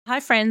Hi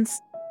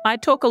friends, I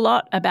talk a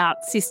lot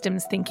about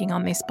systems thinking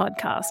on this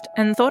podcast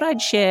and thought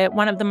I'd share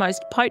one of the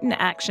most potent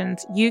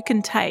actions you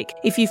can take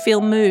if you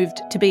feel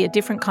moved to be a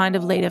different kind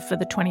of leader for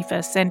the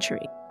 21st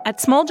century. At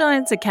Small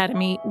Giants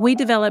Academy, we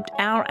developed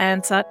our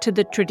answer to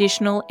the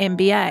traditional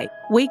MBA.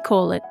 We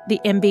call it the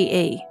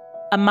MBE,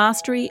 a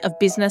Mastery of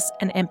Business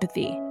and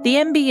Empathy. The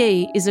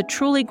MBE is a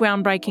truly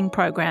groundbreaking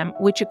program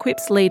which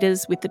equips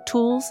leaders with the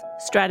tools,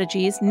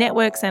 strategies,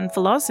 networks and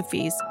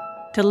philosophies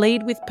to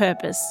lead with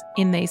purpose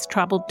in these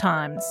troubled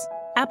times.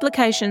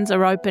 Applications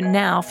are open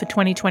now for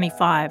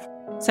 2025,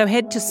 so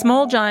head to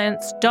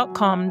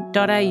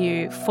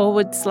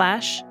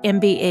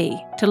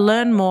smallgiants.com.au/MBE to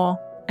learn more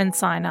and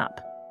sign up.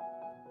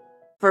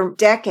 For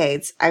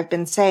decades, I've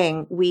been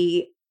saying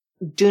we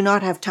do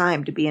not have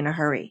time to be in a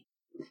hurry.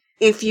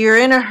 If you're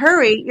in a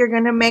hurry, you're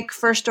going to make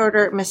first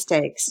order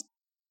mistakes.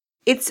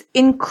 It's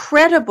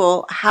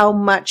incredible how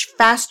much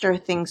faster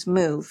things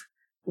move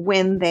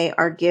when they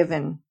are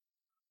given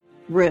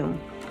room.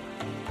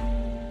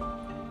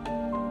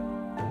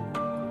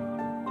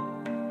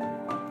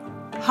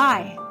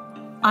 Hi,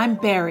 I'm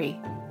Berry,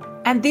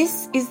 and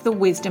this is the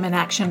Wisdom and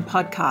Action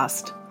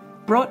podcast,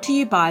 brought to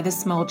you by the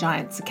Small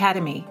Giants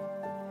Academy.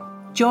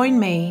 Join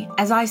me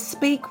as I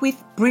speak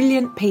with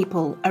brilliant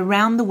people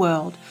around the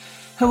world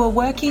who are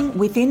working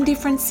within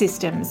different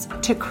systems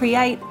to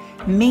create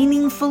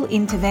meaningful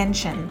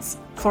interventions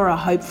for a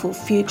hopeful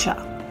future.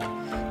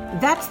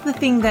 That's the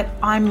thing that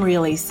I'm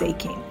really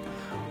seeking.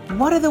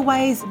 What are the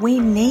ways we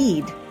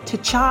need to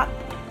chart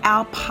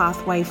our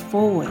pathway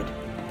forward?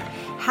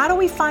 How do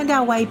we find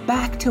our way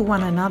back to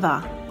one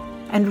another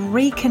and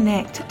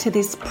reconnect to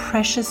this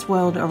precious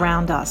world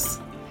around us?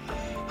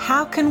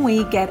 How can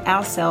we get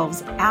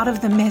ourselves out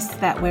of the mess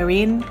that we're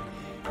in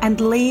and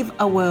leave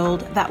a world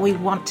that we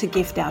want to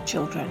gift our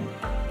children?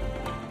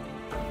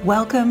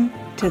 Welcome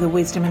to the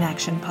Wisdom and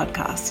Action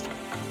podcast.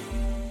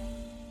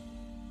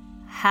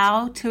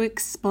 How to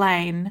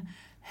explain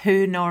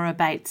who Nora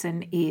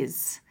Bateson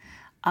is.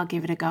 I'll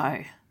give it a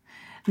go.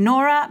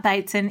 Nora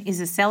Bateson is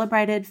a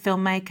celebrated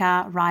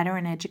filmmaker, writer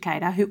and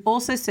educator who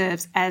also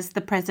serves as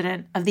the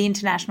president of the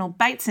International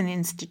Bateson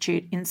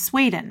Institute in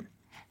Sweden.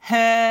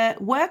 Her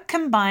work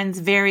combines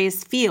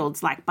various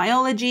fields like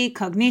biology,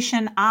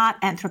 cognition, art,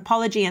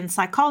 anthropology and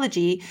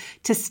psychology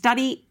to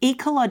study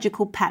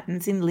ecological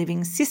patterns in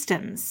living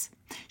systems.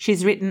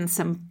 She's written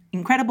some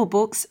incredible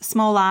books,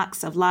 Small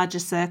Arcs of Larger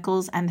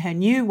Circles, and her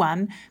new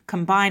one,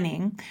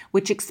 Combining,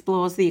 which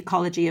explores the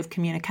ecology of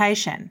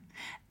communication.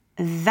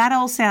 That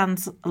all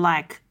sounds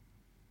like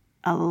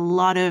a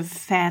lot of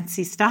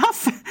fancy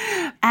stuff.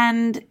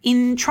 And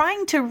in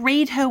trying to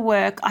read her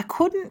work, I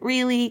couldn't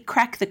really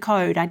crack the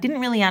code. I didn't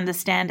really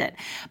understand it.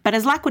 But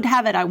as luck would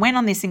have it, I went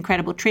on this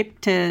incredible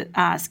trip to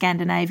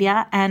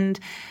Scandinavia, and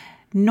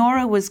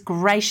Nora was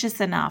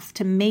gracious enough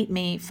to meet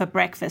me for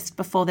breakfast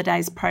before the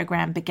day's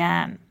program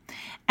began.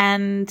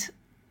 And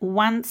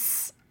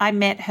once I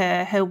met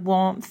her, her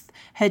warmth,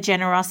 her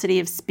generosity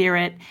of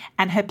spirit,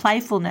 and her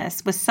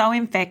playfulness was so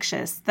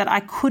infectious that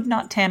I could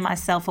not tear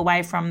myself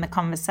away from the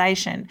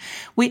conversation,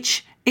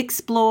 which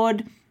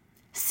explored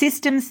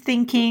systems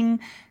thinking,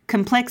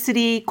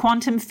 complexity,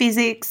 quantum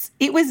physics.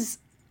 It was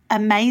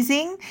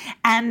amazing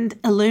and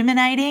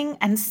illuminating,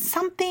 and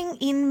something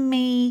in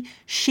me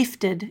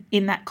shifted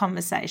in that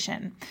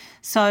conversation.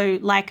 So,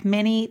 like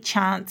many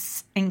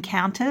chance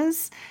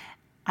encounters,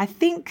 I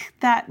think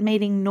that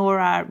meeting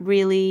Nora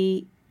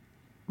really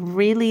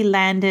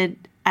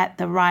landed at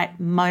the right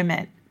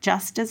moment,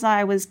 just as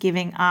I was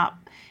giving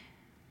up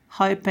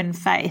hope and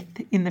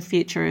faith in the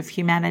future of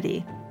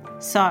humanity.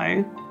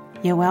 So,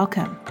 you're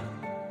welcome.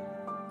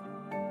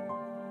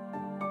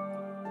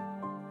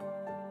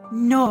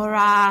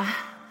 Nora.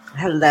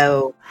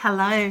 Hello.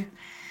 Hello.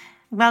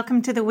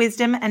 Welcome to the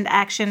Wisdom and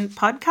Action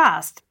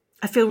podcast.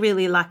 I feel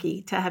really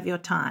lucky to have your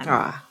time.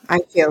 I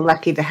feel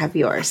lucky to have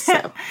yours.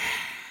 So.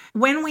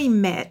 When we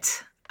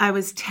met, I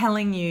was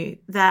telling you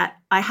that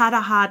I had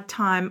a hard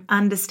time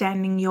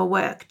understanding your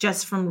work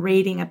just from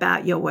reading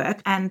about your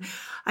work. And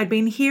I'd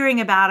been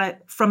hearing about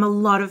it from a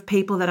lot of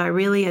people that I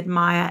really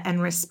admire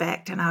and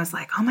respect. And I was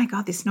like, oh my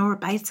God, this Nora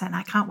Bateson,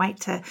 I can't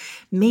wait to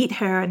meet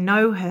her and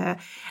know her.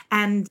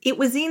 And it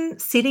was in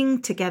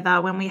sitting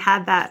together when we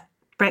had that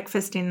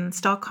breakfast in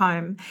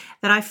Stockholm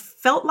that I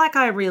felt like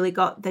I really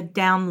got the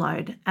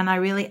download and I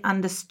really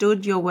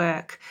understood your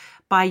work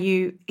by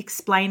you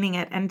explaining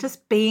it and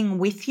just being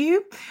with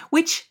you,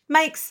 which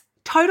makes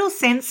total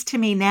sense to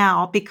me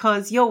now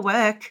because your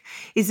work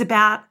is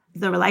about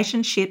the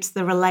relationships,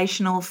 the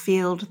relational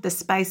field, the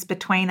space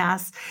between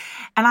us.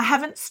 And I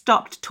haven't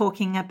stopped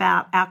talking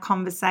about our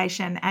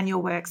conversation and your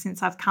work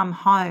since I've come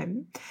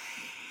home.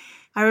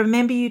 I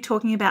remember you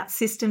talking about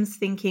systems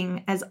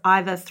thinking as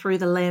either through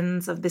the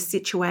lens of the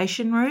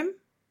situation room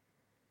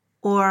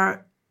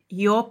or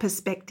your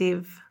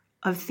perspective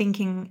of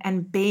thinking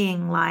and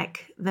being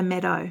like the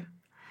meadow.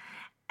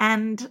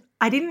 And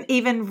I didn't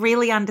even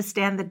really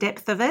understand the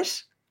depth of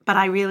it, but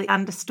I really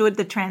understood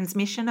the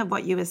transmission of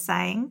what you were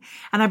saying.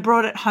 And I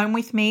brought it home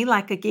with me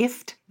like a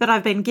gift that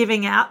I've been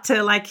giving out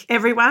to like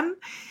everyone.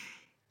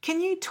 Can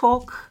you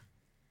talk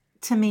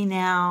to me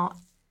now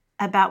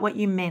about what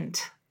you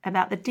meant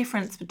about the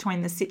difference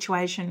between the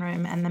situation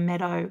room and the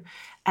meadow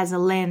as a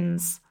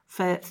lens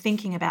for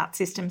thinking about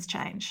systems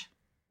change?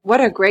 What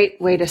a great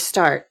way to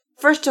start.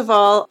 First of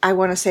all, I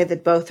want to say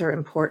that both are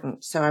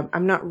important. So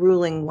I'm not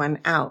ruling one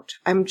out.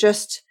 I'm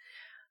just,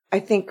 I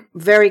think,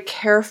 very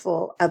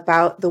careful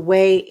about the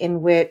way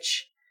in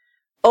which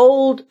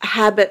old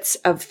habits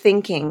of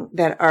thinking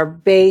that are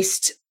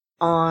based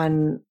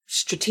on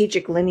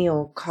strategic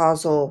lineal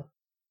causal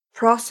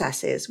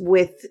processes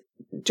with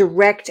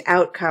direct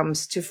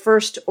outcomes to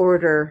first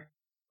order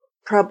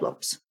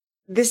problems.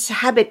 This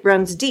habit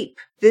runs deep.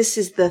 This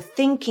is the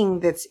thinking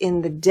that's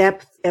in the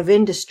depth of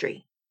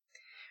industry,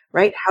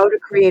 right? How to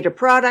create a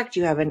product.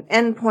 You have an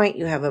endpoint.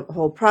 You have a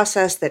whole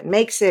process that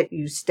makes it.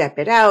 You step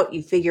it out.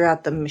 You figure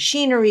out the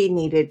machinery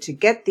needed to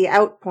get the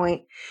out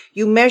point.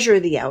 You measure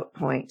the out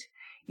point.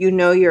 You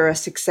know you're a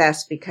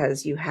success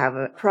because you have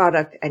a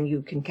product and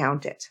you can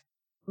count it.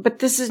 But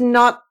this is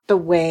not the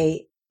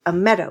way a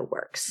meadow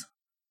works.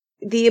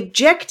 The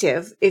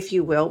objective, if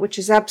you will, which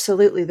is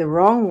absolutely the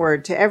wrong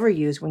word to ever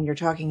use when you're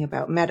talking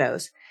about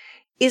meadows,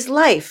 is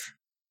life,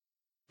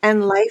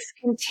 and life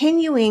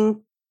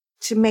continuing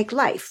to make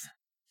life.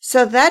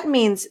 So that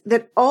means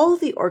that all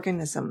the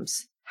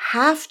organisms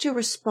have to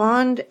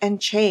respond and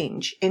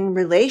change in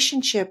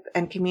relationship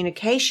and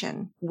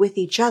communication with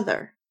each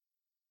other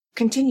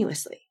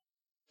continuously.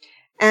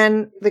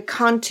 And the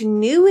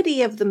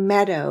continuity of the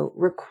meadow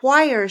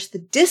requires the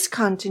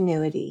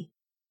discontinuity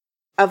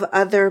of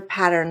other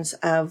patterns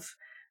of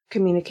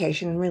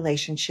communication and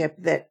relationship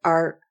that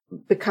are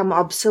become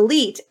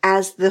obsolete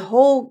as the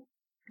whole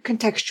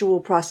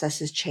contextual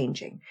process is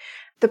changing.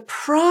 The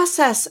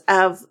process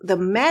of the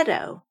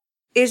meadow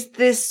is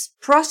this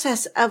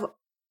process of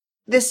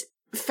this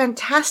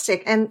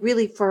fantastic and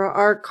really for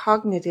our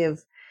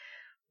cognitive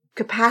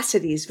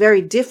capacities,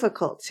 very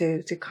difficult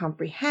to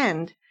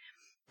comprehend,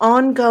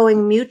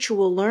 ongoing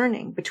mutual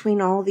learning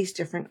between all these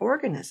different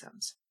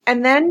organisms.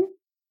 And then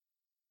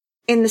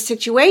in the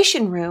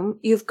situation room,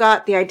 you've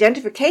got the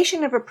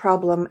identification of a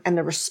problem and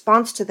the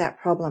response to that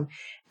problem.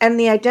 And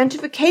the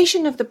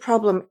identification of the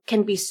problem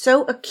can be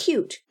so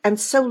acute and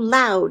so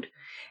loud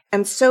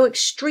and so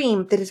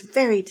extreme that it's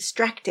very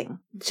distracting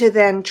to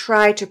then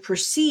try to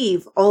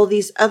perceive all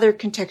these other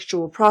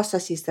contextual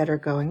processes that are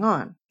going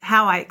on.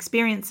 How I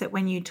experience it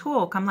when you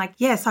talk, I'm like,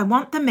 yes, I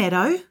want the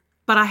meadow,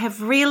 but I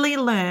have really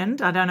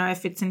learned, I don't know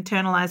if it's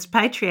internalized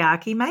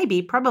patriarchy,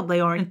 maybe, probably,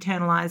 or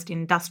internalized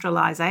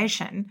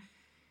industrialization.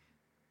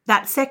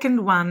 That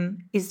second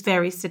one is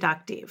very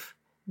seductive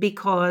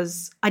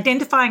because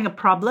identifying a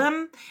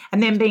problem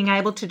and then being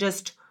able to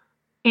just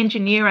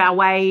engineer our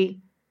way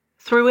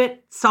through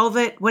it, solve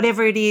it,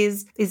 whatever it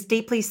is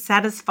deeply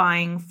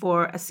satisfying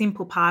for a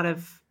simple part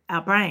of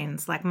our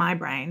brains, like my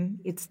brain.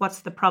 It's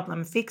what's the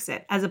problem, fix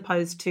it, as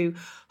opposed to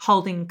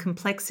holding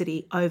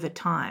complexity over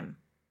time.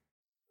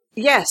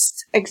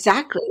 Yes,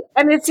 exactly.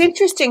 And it's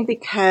interesting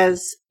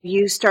because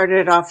you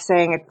started off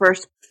saying at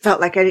first,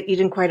 felt like you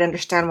didn't quite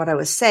understand what I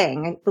was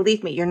saying. And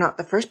believe me, you're not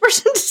the first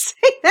person to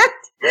say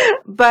that.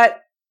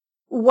 But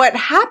what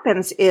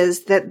happens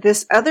is that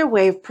this other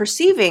way of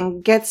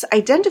perceiving gets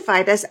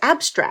identified as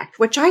abstract,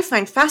 which I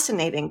find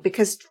fascinating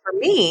because for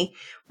me,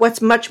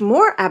 what's much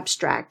more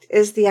abstract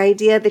is the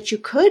idea that you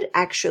could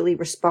actually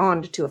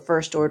respond to a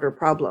first order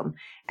problem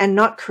and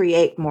not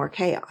create more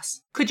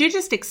chaos. Could you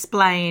just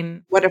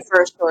explain what a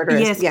first order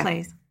is? Yes,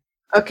 please.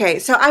 Okay,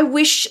 so I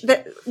wish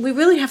that we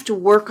really have to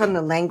work on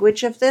the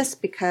language of this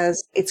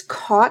because it's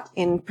caught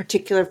in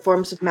particular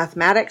forms of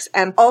mathematics.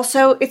 And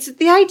also it's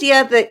the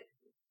idea that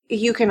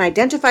you can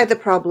identify the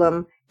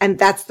problem and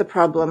that's the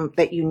problem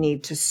that you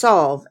need to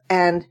solve.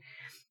 And,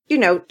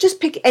 just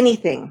pick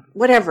anything,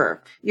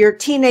 whatever. Your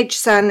teenage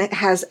son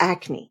has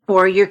acne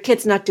or your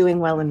kid's not doing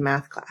well in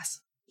math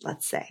class,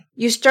 let's say.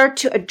 You start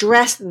to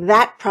address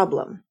that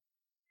problem.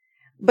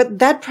 But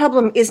that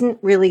problem isn't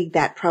really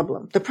that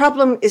problem. The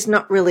problem is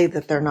not really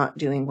that they're not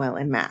doing well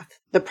in math.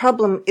 The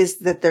problem is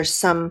that there's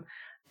some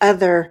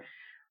other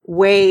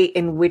way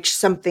in which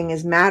something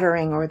is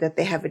mattering or that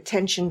they have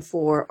attention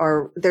for,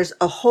 or there's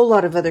a whole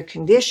lot of other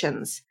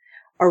conditions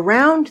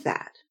around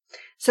that.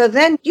 So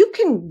then you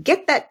can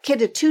get that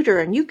kid a tutor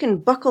and you can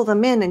buckle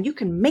them in and you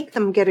can make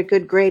them get a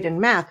good grade in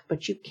math,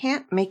 but you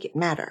can't make it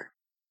matter.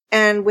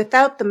 And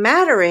without the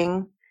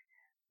mattering,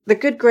 the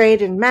good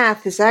grade in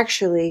math is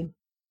actually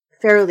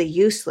fairly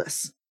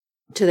useless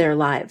to their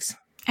lives.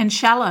 And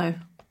shallow,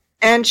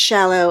 and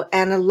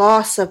a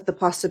loss of the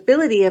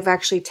possibility of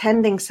actually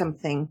tending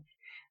something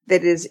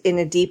that is in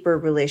a deeper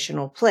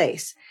relational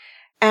place.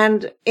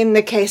 And in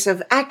the case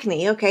of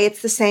acne, okay,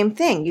 it's the same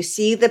thing. You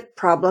see the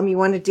problem, you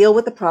want to deal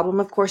with the problem.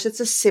 Of course, it's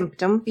a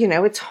symptom,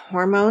 it's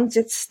hormones,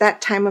 it's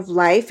that time of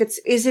life.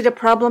 Is it a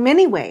problem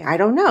anyway? I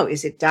don't know.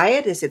 Is it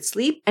diet? Is it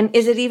sleep? And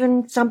is it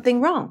even something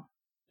wrong?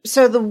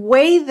 So the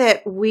way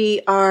that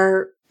we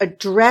are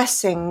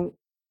addressing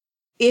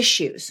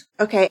issues.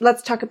 Okay,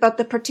 let's talk about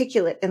the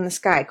particulate in the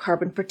sky,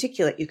 carbon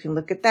particulate. You can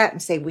look at that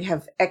and say we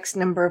have X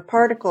number of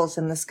particles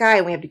in the sky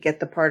and we have to get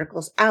the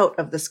particles out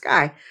of the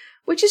sky.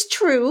 which is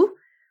true.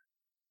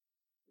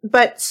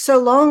 But so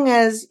long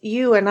as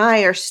you and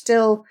I are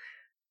still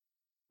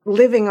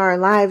living our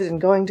lives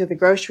and going to the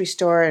grocery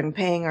store and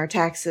paying our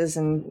taxes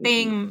and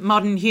being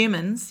modern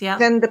humans, yeah,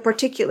 then the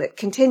particulate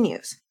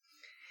continues.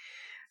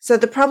 So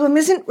the problem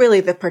isn't really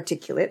the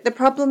particulate. The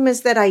problem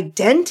is that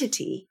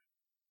identity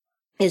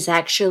is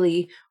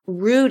actually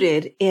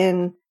rooted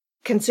in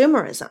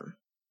consumerism.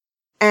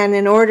 And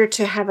in order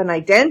to have an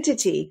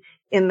identity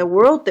in the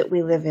world that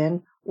we live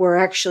in, we're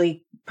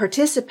actually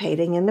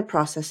participating in the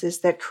processes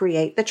that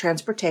create the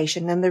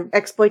transportation and the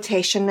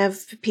exploitation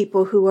of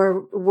people who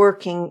are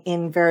working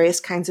in various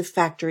kinds of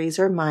factories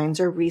or mines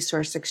or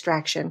resource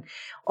extraction,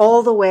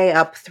 all the way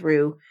up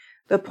through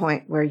the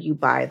point where you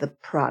buy the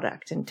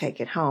product and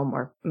take it home,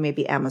 or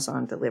maybe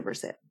Amazon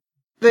delivers it.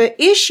 The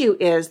issue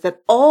is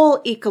that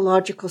all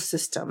ecological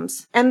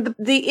systems and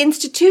the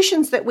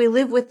institutions that we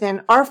live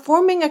within are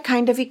forming a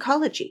kind of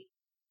ecology.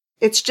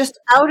 It's just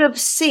out of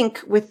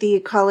sync with the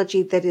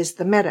ecology that is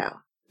the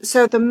meadow.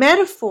 So the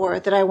metaphor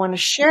that I want to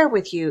share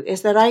with you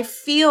is that I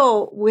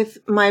feel with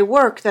my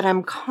work that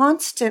I'm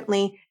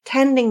constantly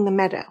tending the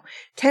meadow,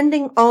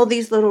 tending all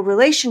these little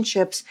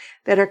relationships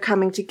that are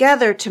coming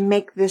together to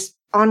make this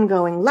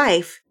ongoing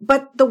life.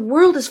 But the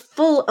world is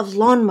full of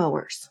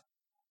lawnmowers.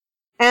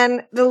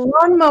 And the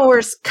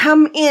lawnmowers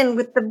come in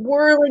with the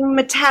whirling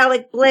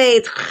metallic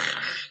blades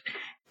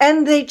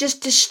and they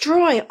just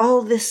destroy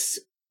all this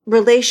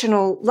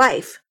relational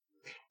life.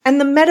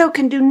 And the meadow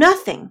can do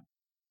nothing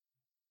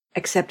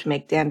except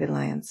make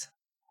dandelions.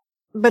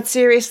 But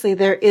seriously,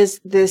 there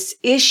is this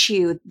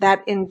issue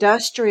that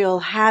industrial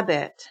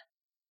habit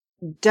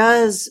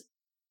does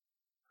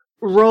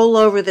roll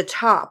over the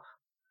top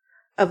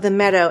of the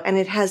meadow, and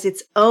it has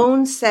its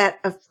own set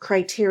of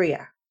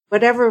criteria.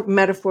 Whatever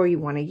metaphor you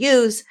want to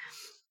use,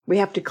 we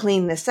have to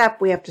clean this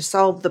up, we have to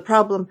solve the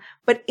problem.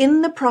 But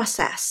in the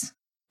process,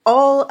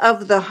 all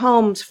of the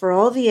homes for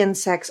all the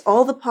insects,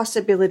 all the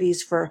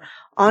possibilities for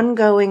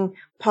ongoing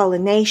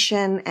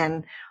pollination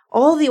and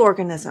all the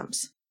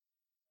organisms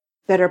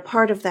that are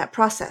part of that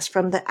process,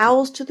 from the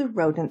owls to the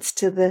rodents,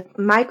 to the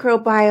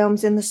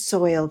microbiomes in the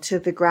soil, to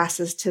the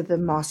grasses, to the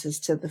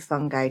mosses, to the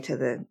fungi,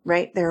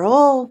 right? They're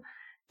all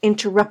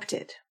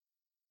interrupted.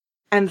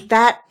 And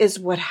that is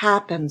what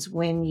happens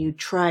when you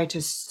try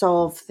to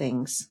solve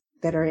things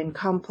that are in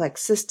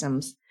complex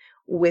systems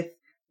with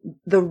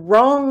the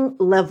wrong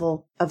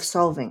level of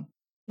solving.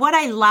 What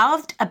I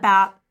loved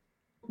about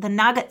the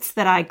nuggets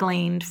that I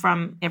gleaned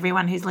from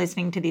everyone who's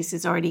listening to this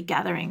is already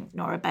gathering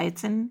Nora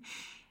Bateson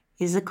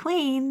is a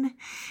queen.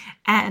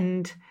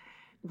 And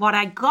what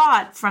I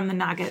got from the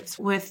nuggets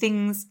were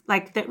things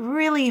like that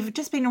really have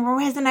just been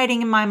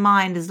resonating in my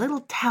mind as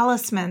little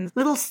talismans,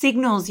 little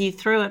signals you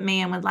threw at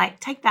me and would like,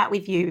 take that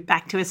with you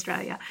back to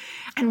Australia.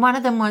 And one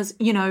of them was,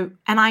 and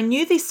I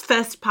knew this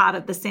first part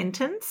of the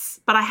sentence,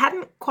 but I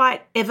hadn't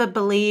quite ever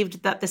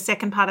believed that the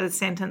second part of the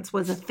sentence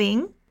was a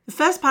thing. The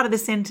first part of the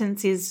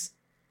sentence is,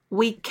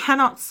 we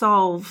cannot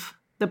solve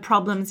the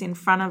problems in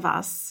front of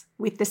us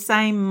with the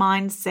same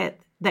mindset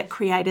that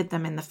created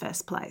them in the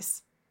first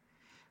place.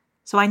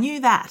 So I knew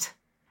that.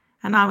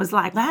 And I was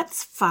like,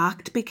 that's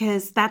fucked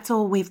because that's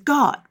all we've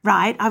got,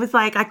 right? I was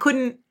like,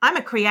 I'm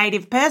a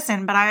creative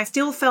person, but I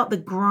still felt the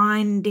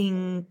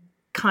grinding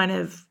kind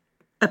of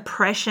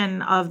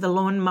oppression of the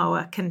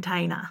lawnmower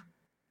container.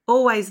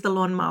 Always the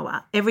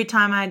lawnmower. Every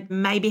time I'd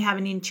maybe have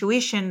an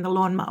intuition, the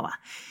lawnmower.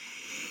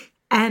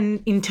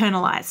 And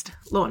internalized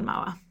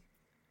lawnmower.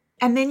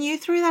 And then you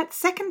threw that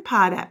second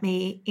part at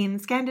me in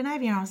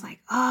Scandinavia, and I was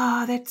like,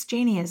 oh, that's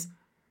genius.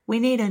 We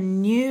need a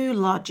new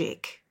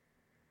logic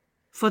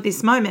for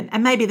this moment.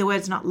 And maybe the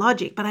word's not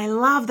logic, but I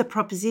love the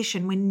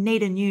proposition. We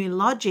need a new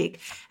logic.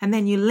 And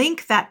then you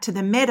link that to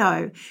the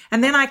meadow.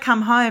 And then I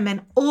come home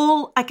and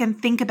all I can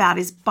think about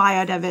is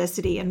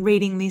biodiversity and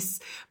reading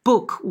this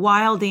book,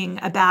 Wilding,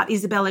 about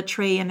Isabella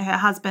Tree and her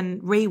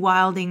husband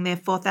rewilding their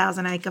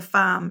 4,000-acre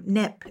farm,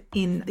 Knepp,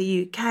 in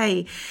the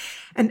UK.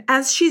 And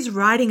as she's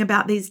writing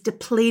about these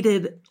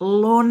depleted,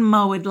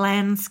 lawn-mowered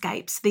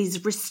landscapes,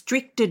 these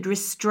restricted,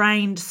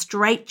 restrained,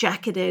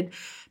 straitjacketed,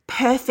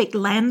 perfect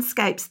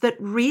landscapes that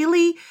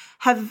really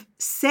have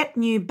set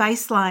new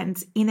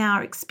baselines in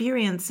our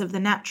experience of the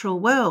natural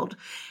world.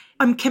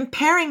 I'm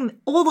comparing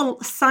all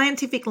the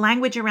scientific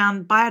language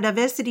around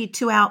biodiversity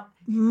to our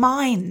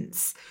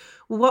minds.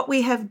 What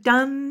we have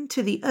done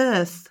to the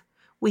earth,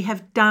 we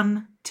have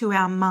done to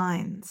our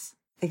minds.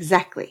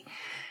 Exactly.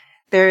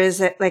 There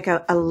is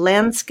a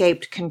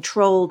landscaped,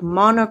 controlled,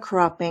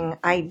 monocropping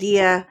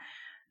idea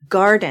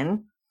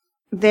garden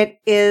that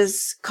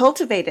is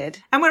cultivated.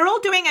 And we're all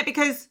doing it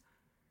because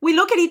we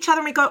look at each other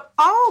and we go,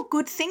 oh,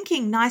 good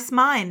thinking, nice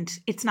mind.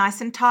 It's nice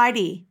and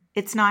tidy.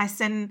 It's nice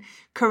and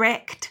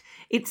correct.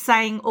 It's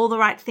saying all the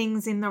right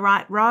things in the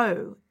right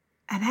row.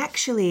 And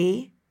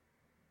actually,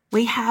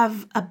 we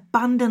have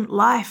abundant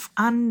life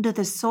under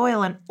the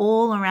soil and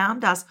all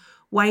around us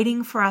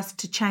waiting for us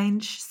to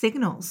change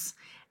signals.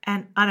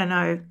 And I don't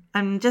know,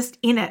 I'm just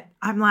in it.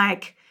 I'm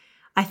like,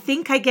 I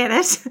think I get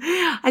it.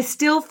 I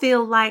still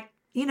feel like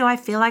I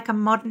feel like a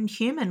modern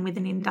human with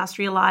an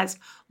industrialized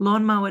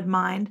lawnmowered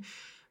mind,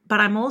 but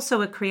I'm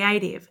also a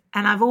creative.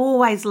 And I've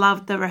always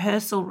loved the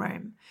rehearsal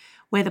room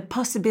where the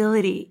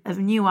possibility of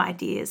new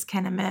ideas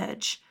can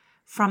emerge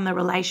from the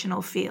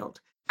relational field.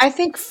 I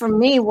think for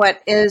me,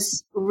 what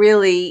is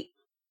really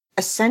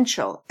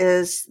essential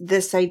is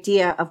this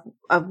idea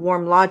of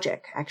warm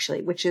logic,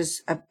 actually, which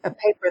is a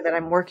paper that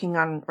I'm working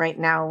on right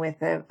now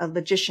with a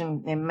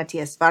logician named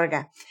Matthias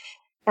Varga.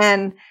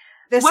 And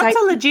what's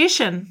a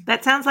logician?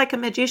 That sounds like a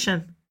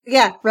magician.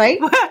 Yeah, right?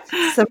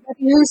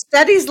 Somebody who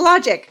studies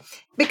logic.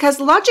 Because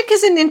logic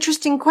is an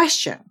interesting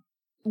question.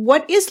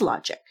 What is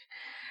logic?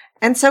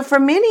 And so for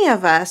many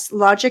of us,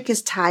 logic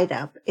is tied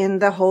up in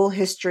the whole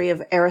history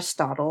of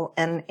Aristotle,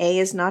 and A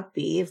is not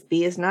B if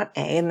B is not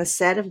A, and the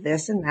set of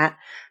this and that,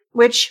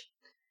 which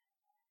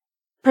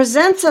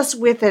presents us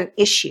with an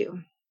issue.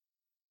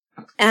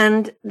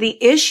 And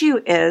the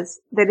issue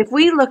is that if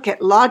we look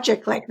at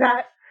logic like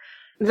that,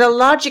 the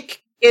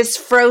logic is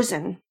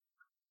frozen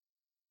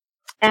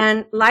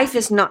and life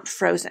is not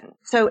frozen.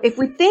 So if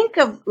we think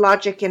of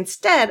logic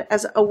instead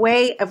as a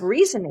way of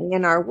reasoning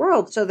in our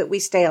world so that we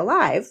stay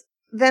alive,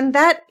 then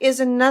that is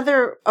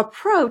another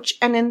approach.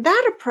 And in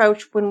that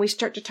approach, when we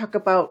start to talk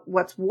about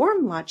what's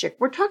warm logic,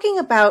 we're talking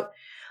about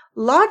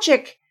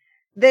logic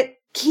that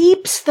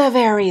keeps the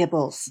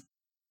variables,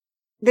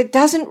 that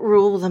doesn't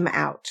rule them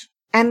out.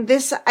 And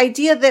this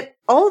idea that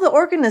all the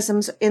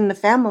organisms in the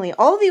family,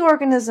 all the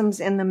organisms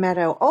in the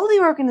meadow, all the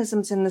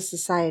organisms in the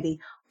society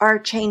are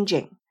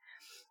changing.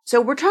 So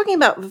we're talking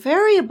about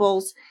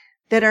variables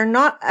that are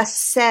not a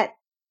set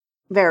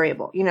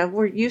variable.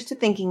 We're used to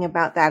thinking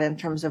about that in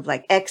terms of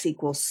like X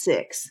equals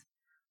 6.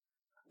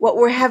 What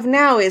we have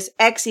now is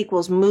X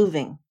equals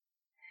moving.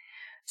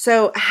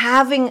 So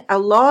having a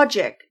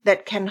logic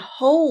that can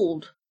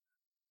hold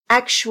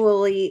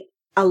actually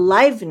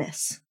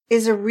aliveness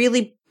is a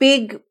really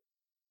big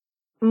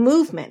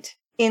movement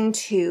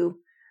into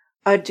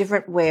a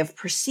different way of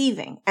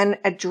perceiving and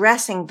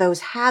addressing those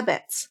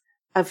habits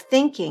of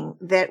thinking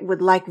that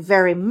would like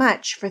very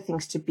much for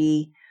things to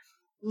be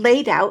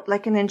laid out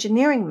like an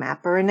engineering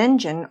map or an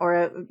engine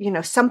or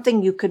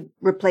something you could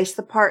replace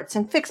the parts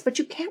and fix, but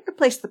you can't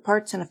replace the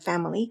parts in a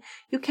family.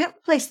 You can't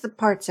replace the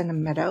parts in a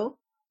meadow.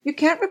 You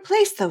can't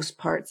replace those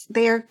parts.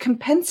 They are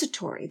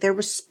compensatory. They're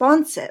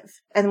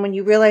responsive. And when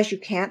you realize you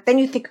can't, then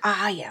you think,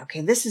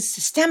 okay, this is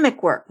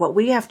systemic work. What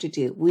we have to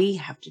do, we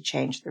have to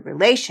change the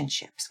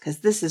relationships because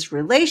this is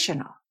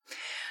relational.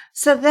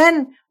 So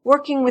then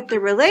working with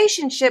the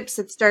relationships,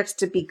 it starts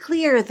to be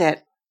clear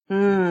that,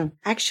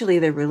 actually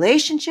the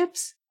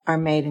relationships are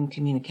made in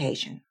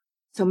communication.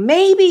 So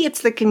maybe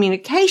it's the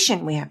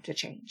communication we have to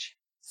change.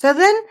 So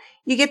then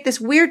you get this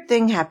weird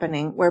thing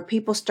happening where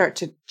people start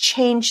to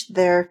change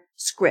their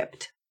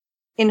script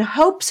in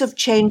hopes of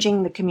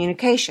changing the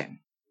communication.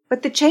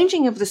 But the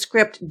changing of the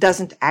script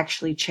doesn't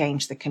actually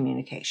change the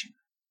communication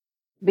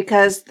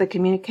because the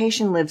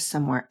communication lives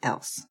somewhere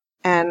else.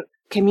 And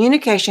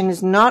communication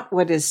is not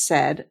what is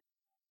said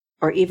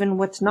or even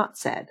what's not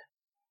said.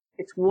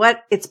 It's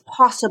what it's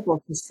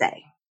possible to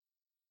say.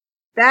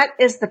 That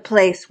is the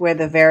place where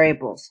the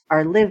variables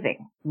are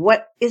living.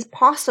 What is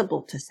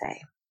possible to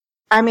say?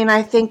 I mean,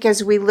 I think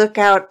as we look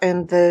out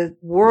in the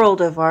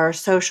world of our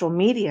social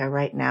media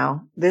right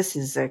now, this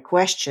is a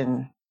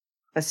question,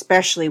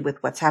 especially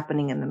with what's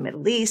happening in the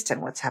Middle East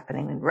and what's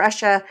happening in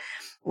Russia,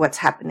 what's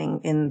happening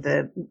in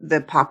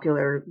the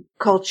popular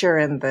culture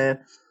and the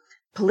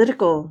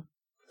political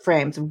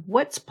frames of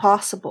what's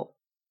possible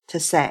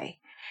to say.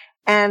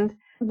 And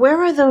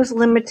where are those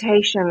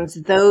limitations?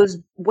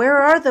 Where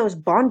are those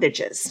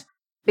bondages?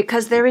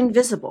 Because they're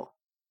invisible.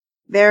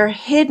 They're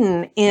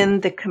hidden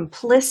in the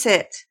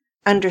complicit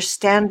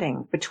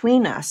understanding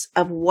between us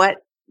of what,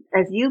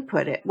 as you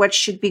put it, what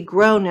should be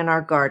grown in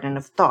our garden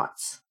of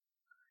thoughts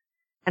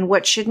and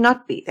what should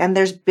not be. And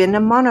there's been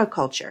a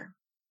monoculture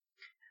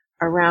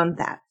around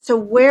that. So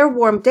where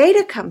warm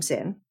data comes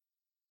in,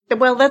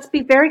 well, let's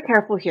be very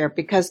careful here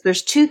because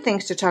there's two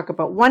things to talk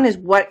about. One is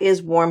what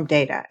is warm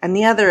data and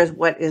the other is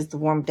what is the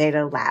warm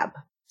data lab.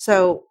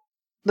 So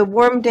the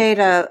warm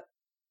data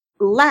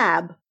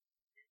lab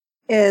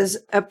is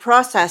a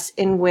process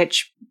in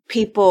which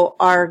people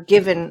are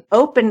given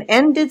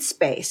open-ended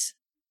space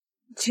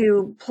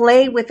to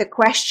play with a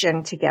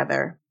question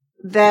together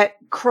that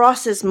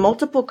crosses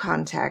multiple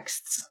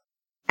contexts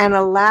and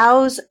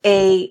allows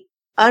a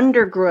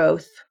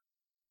undergrowth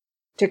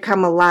to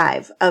come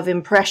alive of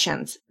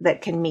impressions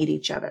that can meet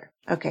each other.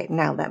 Okay,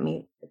 now let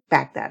me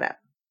back that up.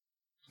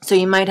 So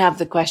you might have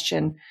the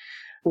question,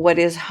 what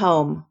is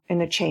home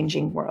in a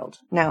changing world?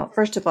 Now,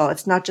 first of all,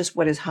 it's not just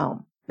what is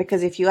home.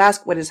 Because if you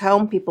ask what is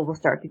home, people will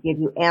start to give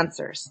you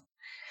answers.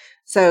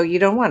 So you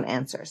don't want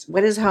answers.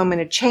 What is home in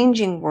a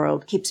changing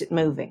world keeps it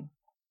moving,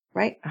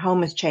 right?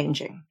 Home is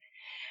changing.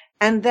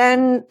 And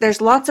then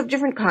there's lots of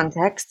different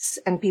contexts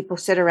and people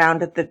sit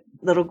around at the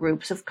little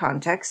groups of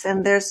contexts.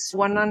 And there's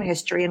one on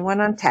history and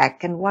one on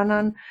tech and one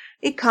on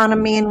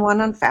economy and one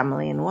on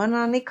family and one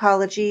on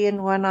ecology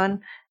and one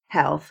on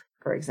health,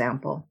 for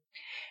example.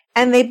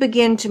 and they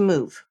begin to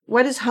move.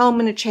 What is home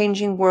in a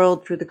changing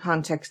world through the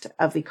context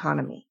of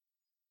economy?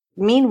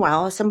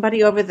 Meanwhile,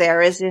 somebody over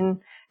there is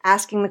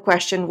asking the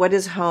question, what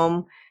is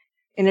home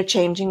in a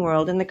changing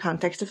world in the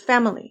context of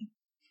family?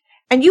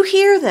 And you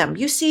hear them,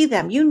 you see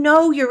them, you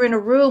know you're in a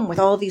room with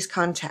all these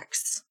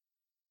contexts.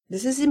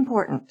 This is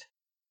important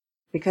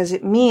because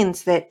it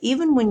means that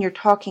even when you're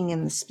talking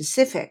in the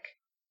specific,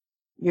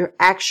 you're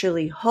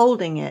actually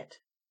holding it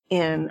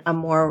in a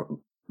more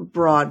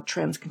broad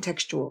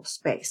transcontextual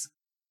space.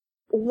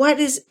 What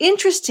is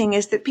interesting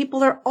is that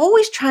people are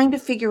always trying to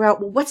figure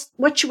out, well,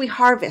 what should we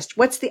harvest?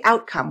 What's the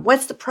outcome?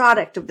 What's the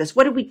product of this?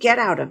 What do we get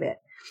out of it?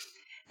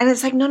 And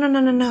it's like,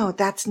 no,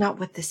 that's not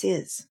what this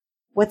is.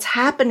 What's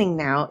happening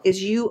now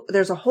is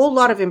there's a whole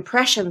lot of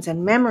impressions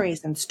and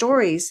memories and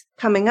stories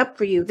coming up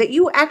for you that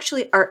you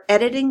actually are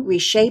editing,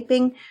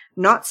 reshaping,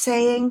 not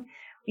saying.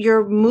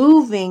 You're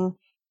moving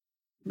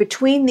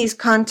between these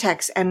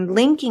contexts and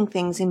linking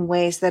things in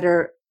ways that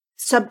are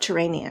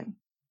subterranean.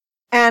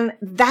 And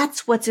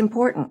that's what's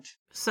important.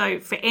 So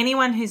for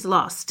anyone who's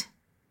lost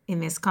in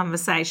this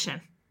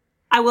conversation,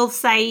 I will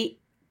say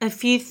a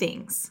few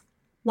things.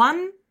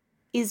 One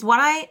is what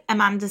I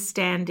am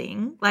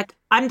understanding. Like,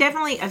 I'm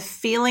definitely a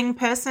feeling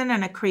person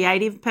and a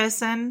creative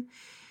person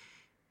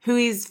who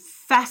is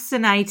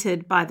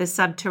fascinated by the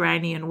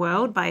subterranean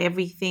world, by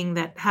everything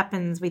that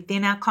happens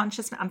within our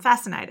consciousness. I'm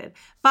fascinated.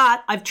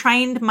 But I've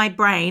trained my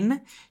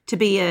brain to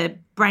be a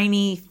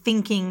brainy,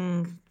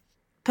 thinking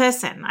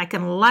person. I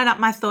can line up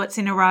my thoughts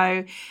in a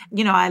row.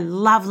 You know, I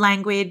love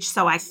language,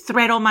 so I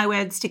thread all my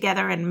words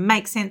together and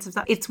make sense of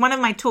stuff. It's one of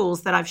my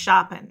tools that I've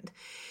sharpened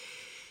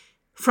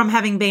from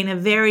having been a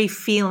very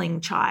feeling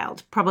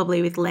child,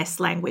 probably with less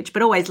language,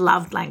 but always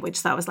loved language.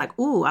 So I was like,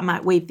 ooh, I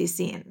might weave this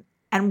in.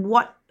 And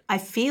what I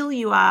feel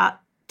you are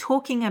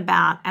talking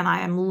about and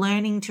I am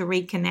learning to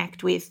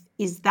reconnect with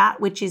is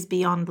that which is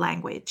beyond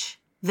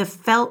language. The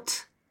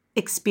felt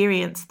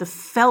experience, the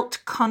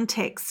felt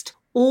context,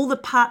 all the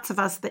parts of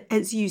us that,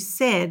 as you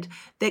said,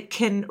 that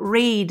can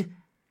read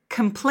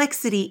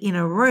complexity in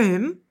a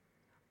room.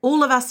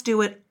 All of us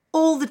do it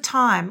all the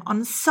time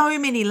on so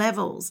many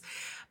levels.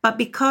 But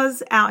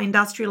because our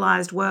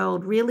industrialized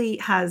world really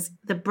has,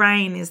 the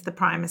brain is the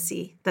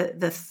primacy,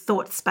 the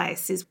thought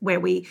space is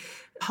where we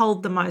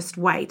hold the most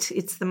weight.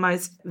 It's the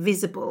most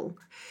visible.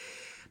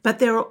 But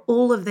there are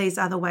all of these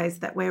other ways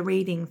that we're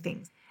reading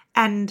things.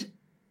 And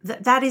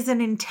that is an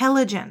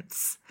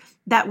intelligence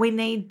that we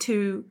need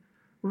to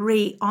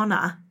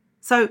re-honor.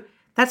 So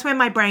that's where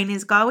my brain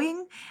is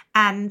going.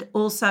 And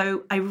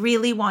also, I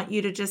really want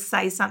you to just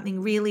say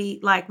something really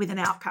like with an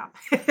outcome.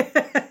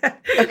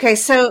 Okay,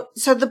 so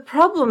the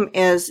problem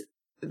is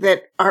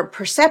that our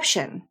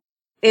perception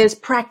is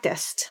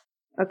practiced.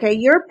 Okay,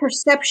 your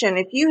perception,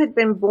 if you had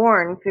been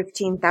born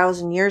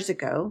 15,000 years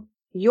ago,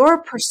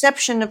 your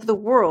perception of the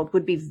world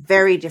would be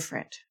very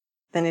different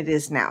than it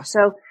is now.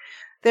 So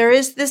there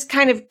is this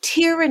kind of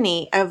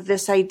tyranny of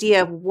this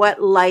idea of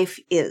what life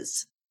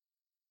is.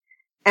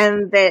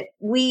 And that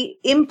we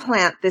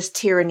implant this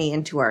tyranny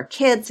into our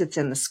kids. It's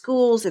in the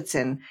schools. It's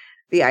in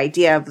the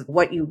idea of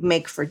what you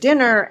make for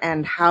dinner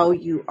and how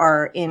you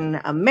are in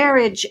a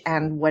marriage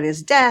and what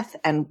is death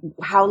and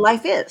how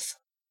life is.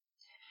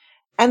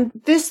 And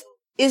this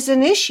is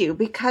an issue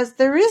because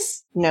there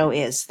is no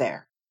is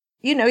there.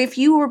 You know, if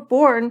you were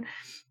born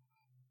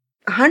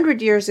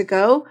 100 years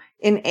ago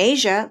in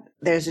Asia,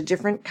 there's a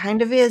different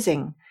kind of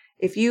ising.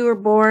 If you were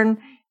born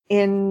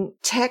in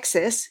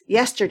Texas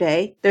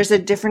yesterday, there's a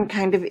different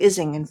kind of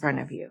ising in front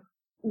of you.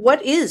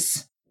 What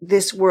is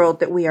this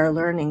world that we are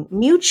learning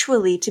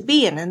mutually to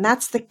be in? And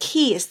that's the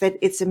key, is that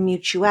it's a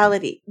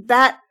mutuality.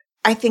 That,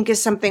 I think,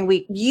 is something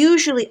we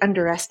usually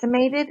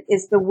underestimated,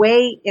 is the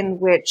way in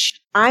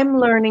which I'm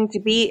learning to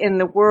be in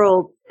the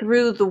world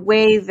through the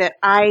way that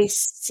I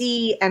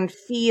see and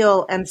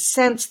feel and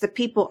sense the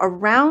people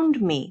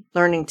around me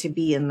learning to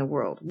be in the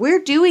world.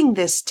 We're doing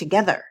this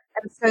together.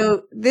 And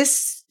so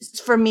this,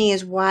 for me,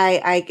 is why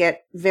I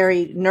get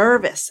very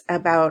nervous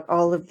about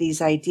all of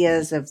these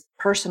ideas of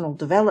personal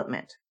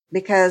development,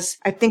 because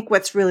I think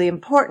what's really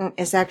important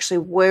is actually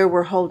where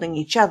we're holding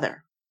each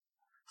other.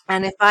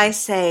 And if I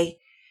say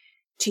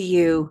to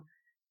you,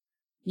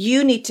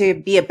 you need to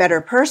be a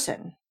better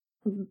person,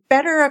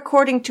 better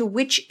according to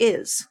which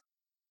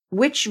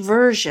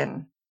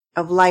version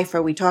of life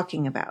are we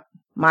talking about?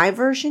 My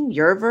version,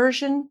 your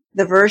version,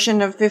 the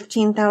version of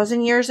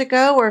 15,000 years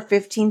ago or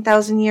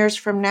 15,000 years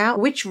from now?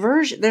 Which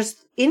version?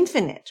 There's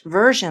infinite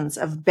versions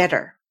of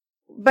better.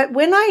 But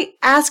when I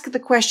ask the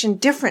question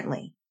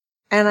differently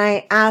and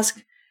I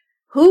ask,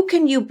 who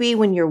can you be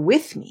when you're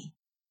with me?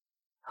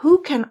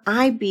 Who can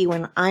I be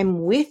when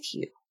I'm with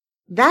you?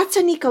 That's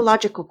an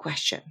ecological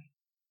question.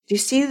 Do you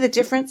see the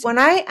difference? When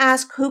I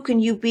ask, who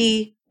can you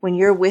be when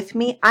you're with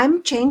me?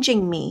 I'm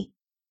changing me.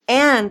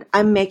 And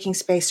I'm making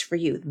space for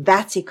you.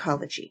 That's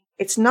ecology.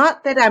 It's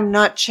not that I'm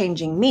not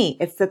changing me.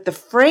 It's that the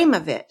frame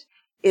of it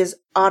is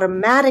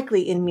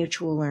automatically in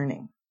mutual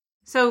learning.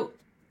 So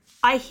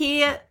I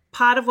hear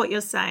part of what you're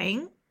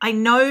saying I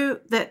know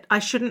that I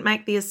shouldn't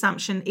make the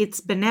assumption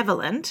it's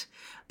benevolent,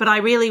 but I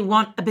really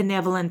want a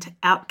benevolent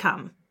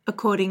outcome,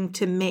 according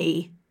to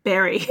me,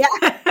 Berry.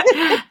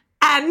 Yeah.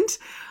 And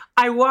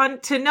I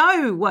want to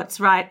know what's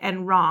right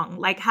and wrong.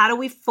 Like, how do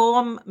we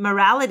form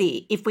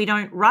morality if we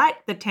don't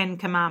write the 10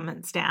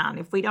 Commandments down,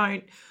 if we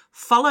don't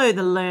follow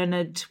the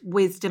learned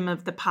wisdom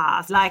of the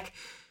past? Like,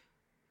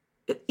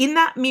 in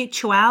that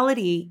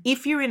mutuality,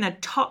 if you're in a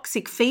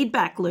toxic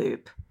feedback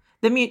loop,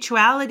 the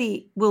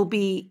mutuality will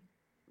be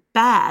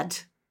bad.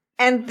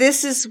 And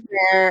this is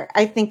where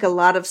I think a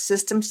lot of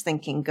systems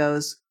thinking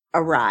goes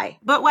awry.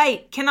 But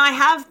wait, can I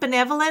have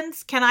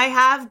benevolence? Can I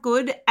have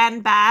good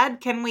and bad?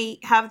 Can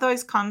we have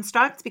those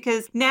constructs?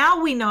 Because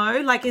now we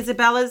know, like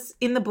Isabella's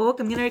in the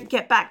book, I'm going to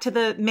get back to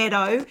the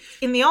meadow.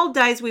 In the old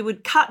days, we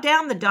would cut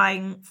down the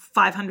dying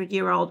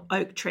 500-year-old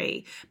oak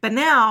tree. But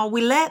now we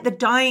let the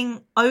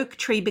dying oak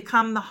tree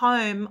become the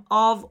home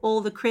of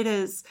all the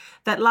critters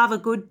that love a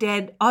good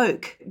dead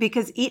oak,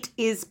 because it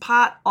is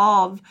part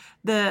of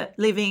the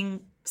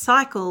living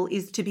cycle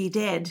is to be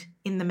dead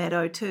in the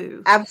meadow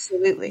too.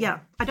 Absolutely. Yeah.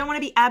 I don't want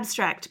to be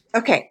abstract.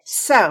 Okay.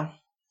 So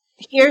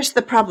here's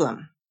the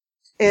problem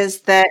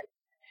is that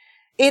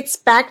it's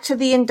back to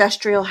the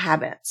industrial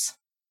habits.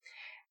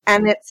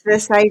 And it's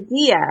this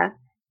idea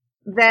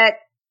that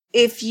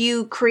if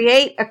you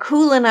create a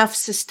cool enough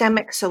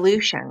systemic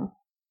solution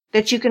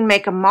that you can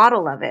make a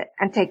model of it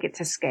and take it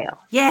to scale.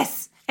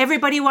 Yes.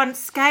 Everybody wants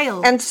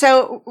scale. And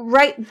so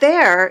right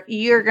there,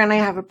 you're going to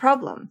have a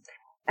problem.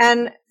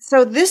 And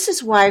so this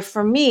is why,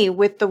 for me,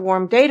 with the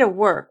warm data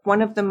work,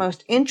 one of the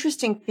most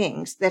interesting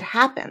things that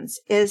happens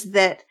is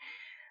that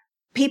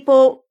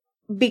people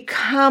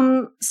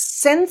become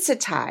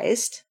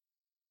sensitized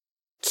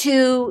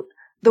to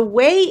the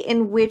way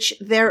in which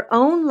their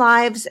own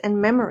lives and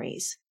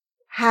memories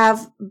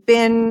have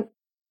been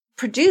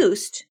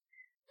produced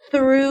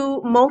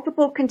through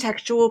multiple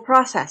contextual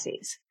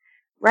processes,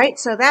 right?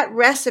 So that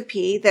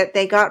recipe that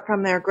they got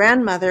from their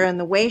grandmother and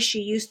the way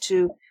she used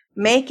to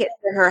make it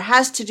for her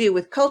has to do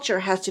with culture,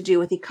 has to do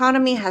with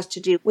economy, has to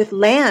do with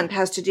land,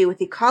 has to do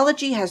with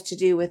ecology, has to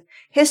do with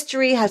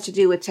history, has to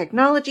do with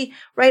technology,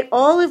 right?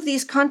 All of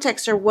these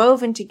contexts are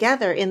woven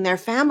together in their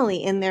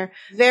family, in their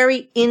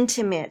very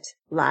intimate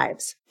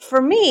lives.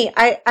 For me,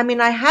 I mean,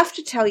 I have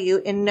to tell you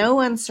in no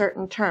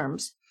uncertain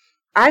terms,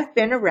 I've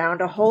been around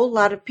a whole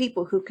lot of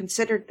people who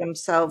considered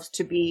themselves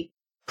to be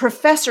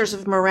professors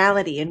of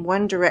morality in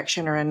one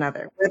direction or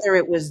another, whether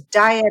it was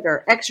diet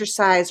or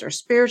exercise or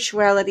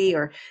spirituality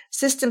or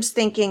systems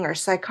thinking or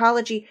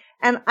psychology.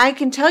 And I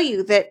can tell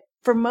you that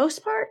for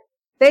most part,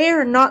 they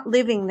are not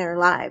living their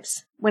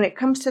lives. When it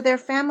comes to their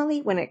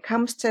family, when it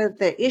comes to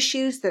the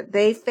issues that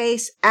they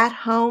face at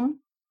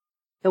home,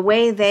 the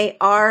way they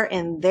are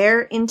in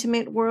their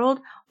intimate world,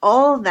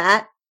 all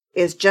that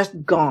is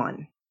just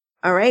gone.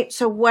 All right.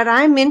 So what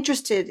I'm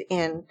interested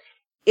in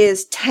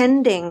is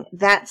tending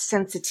that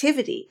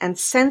sensitivity and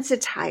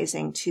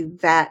sensitizing to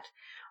that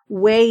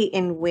way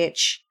in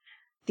which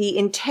the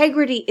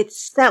integrity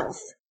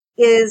itself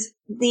is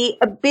the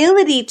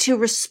ability to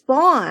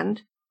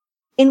respond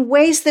in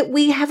ways that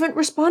we haven't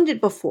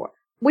responded before,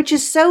 which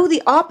is so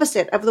the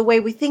opposite of the way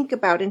we think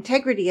about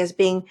integrity as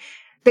being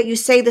that you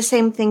say the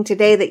same thing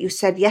today that you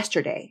said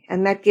yesterday,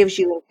 and that gives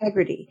you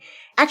integrity.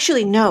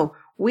 Actually, no.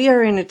 We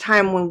are in a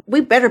time when we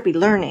better be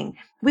learning.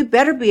 We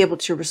better be able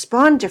to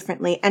respond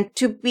differently and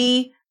to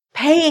be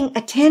paying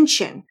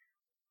attention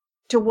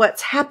to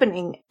what's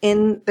happening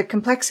in the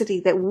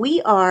complexity that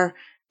we are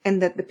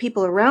and that the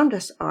people around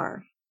us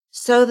are,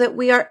 so that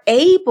we are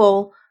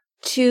able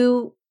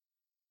to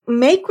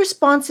make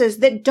responses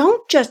that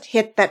don't just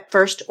hit that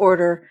first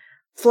order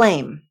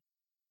flame,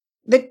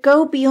 that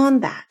go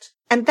beyond that.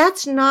 And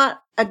that's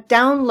not a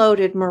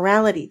downloaded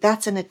morality.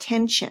 That's an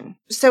attention.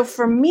 So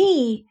for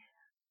me,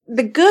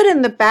 the good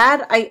and the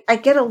bad, I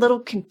get a little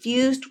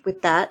confused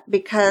with that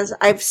because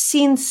I've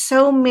seen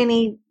so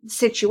many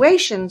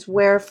situations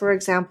where, for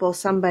example,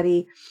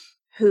 somebody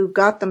who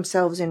got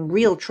themselves in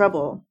real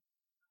trouble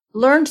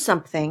learned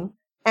something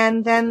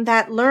and then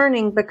that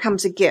learning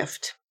becomes a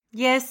gift.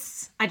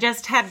 Yes, I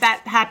just had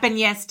that happen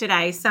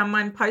yesterday.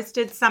 Someone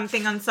posted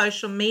something on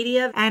social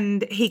media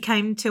and he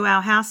came to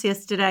our house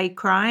yesterday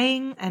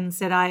crying and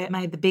said, I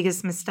made the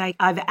biggest mistake.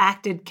 I've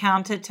acted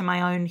counter to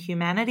my own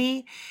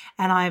humanity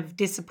and I've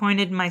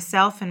disappointed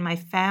myself and my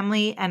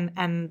family.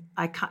 And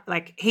I can't,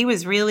 like, he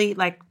was really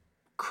like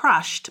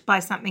crushed by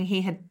something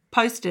he had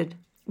posted.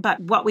 But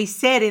what we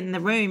said in the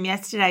room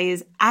yesterday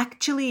is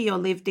actually your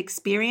lived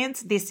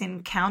experience, this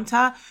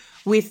encounter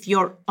with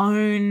your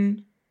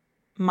own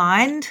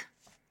mind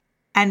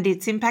and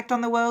its impact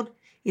on the world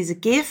is a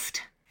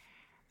gift,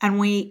 and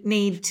we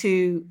need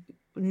to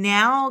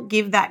now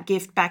give that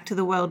gift back to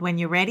the world when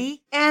you're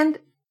ready. And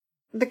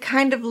the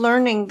kind of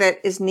learning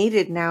that is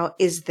needed now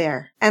is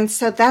there. And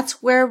so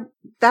that's where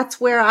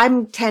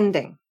I'm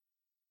tending,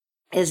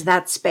 is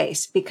that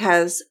space,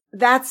 because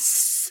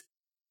that's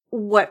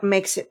what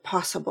makes it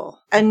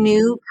possible. A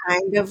new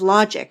kind of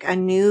logic, a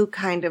new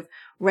kind of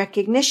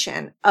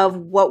recognition of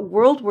what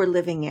world we're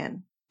living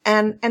in.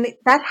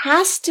 That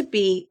has to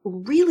be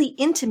really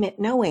intimate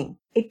knowing.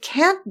 It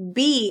can't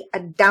be a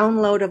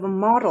download of a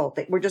model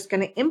that we're just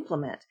going to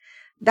implement.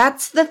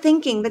 That's the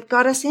thinking that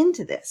got us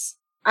into this.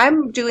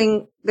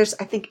 There's,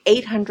 I think,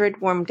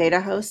 800 warm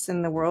data hosts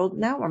in the world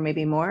now, or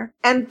maybe more.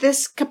 And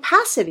this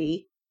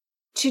capacity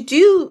to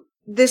do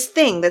this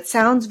thing that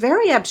sounds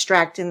very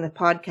abstract in the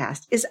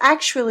podcast is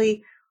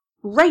actually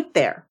right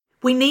there.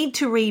 We need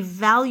to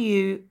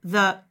revalue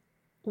the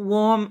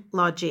warm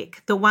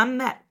logic, the one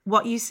that,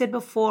 what you said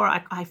before,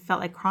 I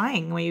felt like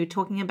crying when you were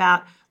talking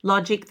about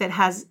logic that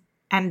has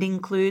and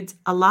includes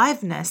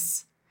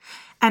aliveness.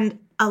 And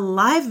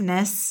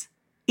aliveness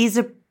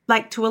is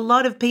to a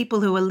lot of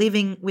people who are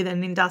living with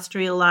an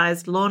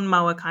industrialized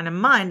lawnmower kind of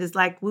mind, is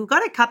like, we've got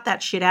to cut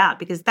that shit out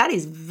because that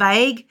is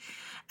vague.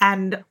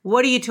 And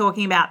what are you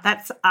talking about?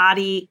 That's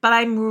arty. But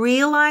I'm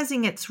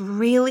realizing it's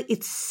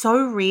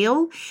so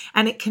real,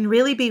 and it can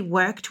really be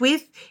worked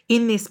with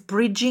in this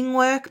bridging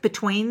work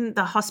between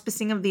the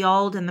hospicing of the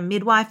old and the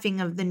midwifing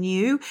of the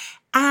new.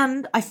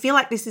 And I feel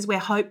like this is where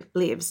hope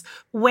lives.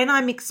 When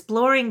I'm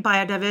exploring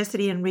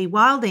biodiversity and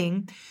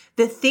rewilding,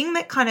 the thing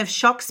that kind of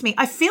shocks me,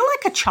 I feel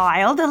like a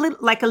child,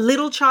 like a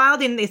little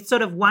child in this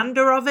sort of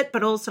wonder of it,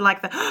 but also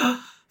like the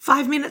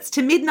 5 minutes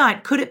to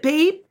midnight, could it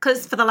be?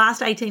 Because for the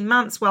last 18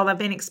 months, while I've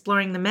been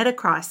exploring the meta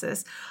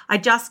crisis, I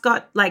just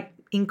got like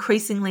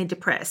increasingly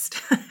depressed.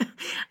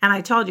 And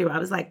I told you, I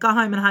was like, go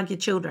home and hug your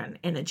children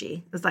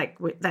energy. It was like,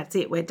 that's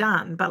it, we're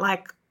done. But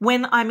like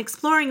when I'm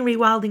exploring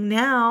rewilding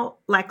now,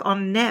 like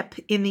on NEP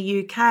in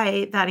the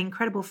UK, that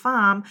incredible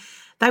farm,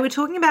 they were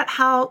talking about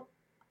how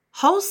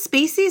whole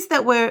species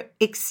that were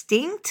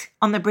extinct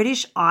on the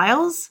British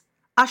Isles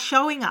are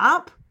showing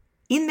up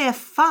in their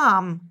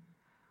farm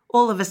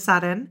all of a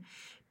sudden,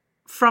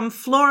 from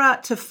flora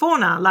to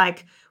fauna,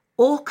 like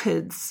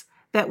orchids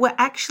that were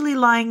actually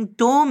lying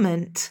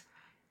dormant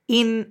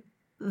in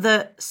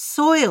the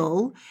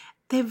soil.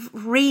 They've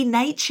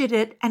renatured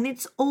it and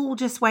it's all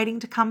just waiting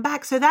to come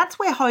back. So that's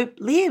where hope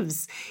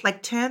lives.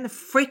 Like, turn the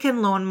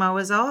freaking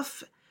lawnmowers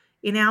off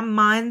in our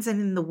minds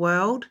and in the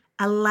world.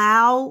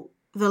 Allow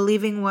the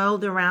living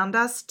world around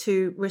us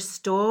to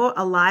restore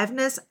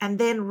aliveness and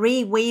then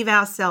reweave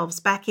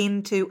ourselves back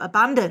into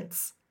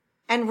abundance.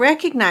 And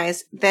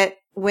recognize that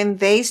when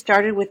they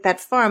started with that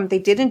farm, they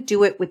didn't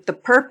do it with the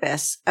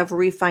purpose of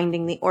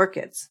refinding the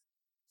orchids.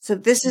 So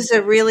this is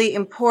a really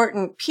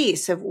important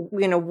piece of,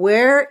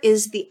 where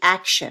is the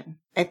action,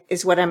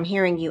 is what I'm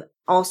hearing you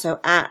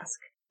also ask.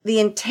 The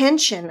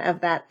intention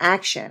of that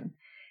action.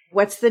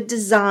 What's the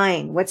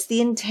design? What's the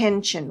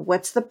intention?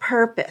 What's the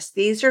purpose?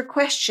 These are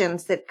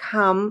questions that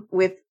come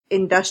with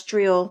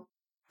industrial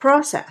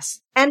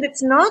process. And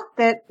it's not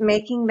that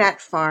making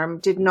that farm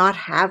did not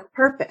have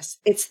purpose.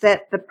 It's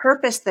that the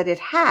purpose that it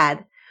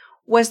had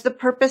was the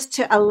purpose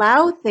to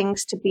allow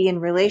things to be in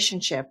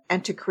relationship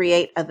and to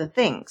create other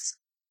things.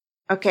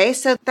 Okay,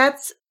 so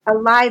that's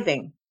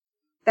aliving.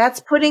 That's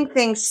putting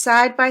things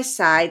side by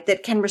side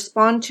that can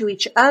respond to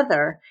each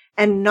other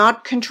and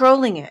not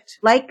controlling it.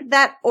 Like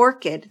that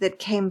orchid that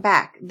came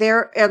back.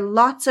 There are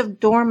lots of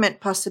dormant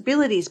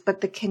possibilities,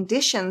 but the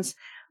conditions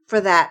for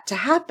that to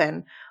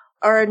happen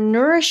are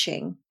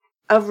nourishing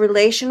of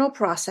relational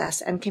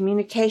process and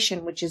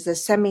communication, which is a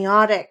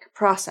semiotic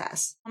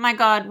process. Oh my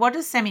God, what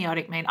does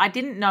semiotic mean? I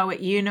didn't know at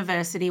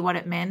university what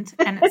it meant,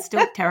 and it's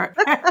still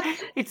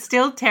it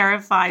still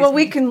terrifies Well, me.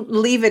 we can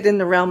leave it in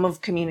the realm of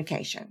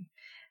communication,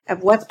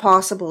 of what's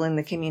possible in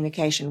the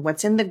communication,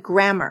 what's in the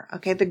grammar,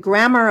 okay? The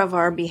grammar of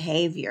our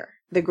behavior,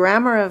 the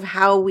grammar of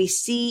how we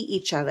see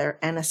each other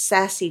and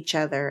assess each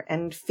other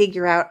and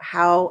figure out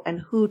how and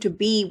who to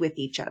be with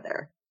each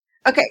other.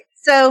 Okay,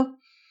 so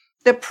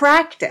the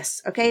practice,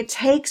 okay, it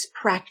takes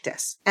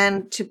practice,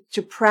 and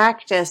to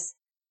practice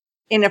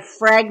in a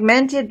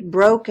fragmented,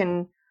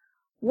 broken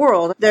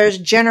world, there's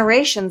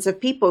generations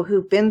of people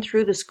who've been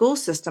through the school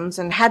systems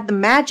and had the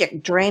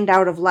magic drained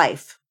out of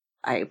life.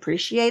 I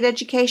appreciate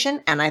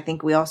education, and I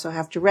think we also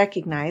have to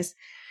recognize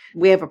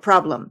we have a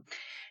problem.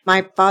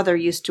 My father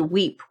used to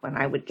weep when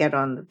I would get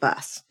on the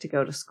bus to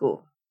go to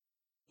school.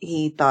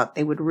 He thought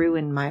they would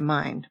ruin my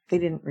mind. They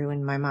didn't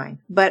ruin my mind,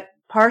 but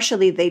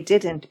partially they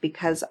didn't,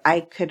 because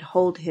I could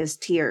hold his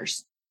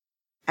tears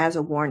as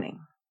a warning.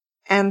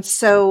 And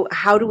so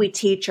how do we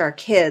teach our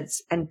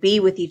kids and be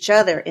with each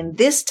other in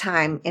this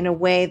time in a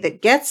way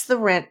that gets the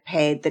rent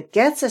paid, that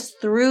gets us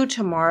through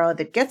tomorrow,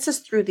 that gets us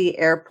through the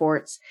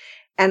airports,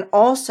 and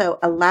also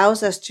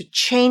allows us to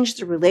change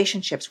the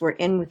relationships we're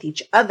in with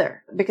each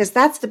other? Because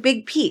that's the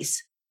big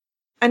piece.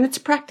 And it's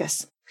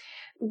practice.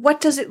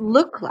 What does it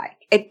look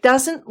like? It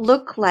doesn't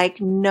look like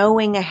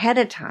knowing ahead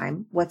of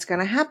time what's going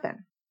to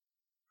happen.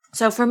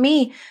 So for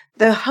me,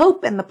 the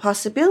hope and the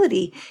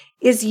possibility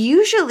is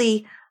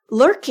usually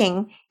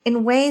lurking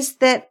in ways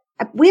that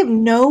we have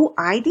no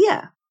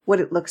idea what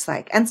it looks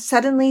like. And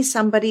suddenly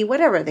somebody,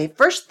 whatever, they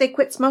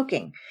quit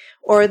smoking,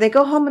 or they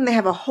go home and they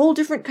have a whole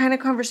different kind of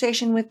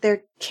conversation with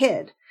their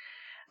kid.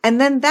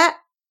 And then that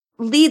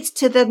leads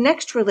to the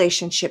next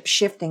relationship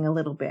shifting a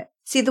little bit.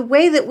 See, the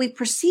way that we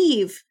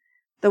perceive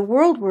the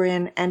world we're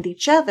in and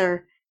each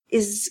other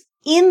is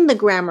in the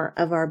grammar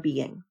of our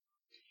being.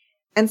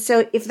 And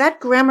so if that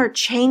grammar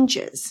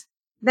changes,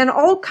 then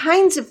all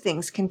kinds of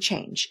things can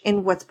change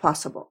in what's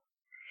possible.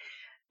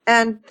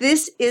 And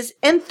this is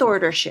nth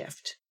order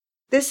shift.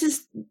 This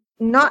is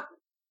not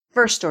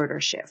first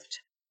order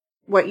shift.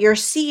 What you're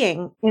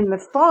seeing in the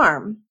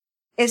farm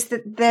is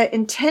that the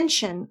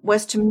intention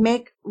was to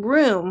make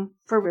room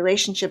for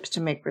relationships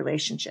to make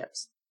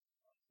relationships.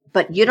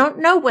 But you don't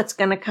know what's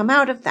going to come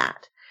out of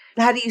that.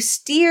 How do you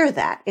steer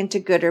that into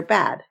good or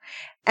bad?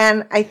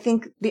 And I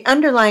think the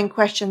underlying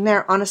question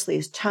there, honestly,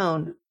 is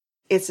tone.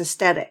 It's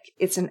aesthetic.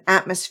 It's an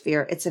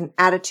atmosphere. It's an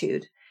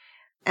attitude.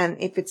 And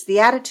if it's the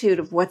attitude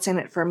of what's in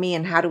it for me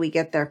and how do we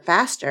get there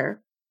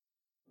faster,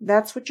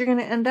 that's what you're going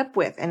to end up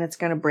with. And it's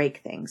going to break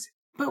things.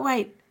 But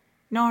wait,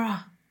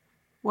 Nora,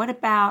 what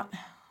about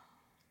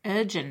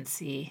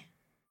urgency?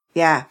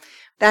 Yeah,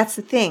 that's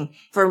the thing.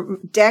 For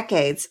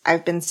decades,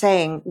 I've been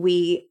saying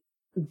we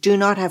do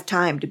not have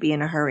time to be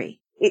in a hurry.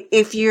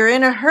 If you're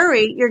in a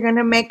hurry, you're going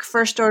to make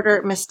first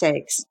order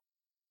mistakes.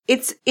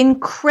 It's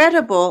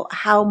incredible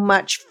how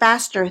much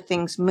faster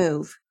things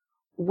move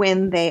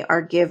when they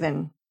are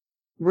given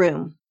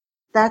room.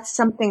 That's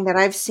something that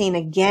I've seen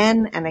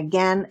again and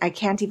again. I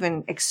can't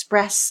even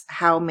express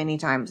how many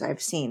times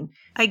I've seen.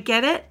 I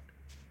get it.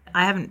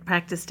 I haven't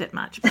practiced it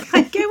much, but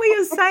I get what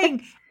you're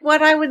saying.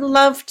 What I would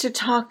love to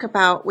talk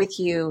about with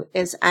you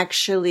is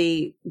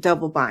actually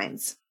double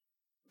binds.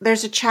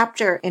 There's a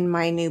chapter in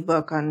my new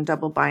book on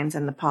double binds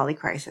and the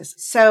polycrisis.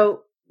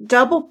 So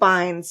double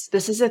binds,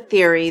 this is a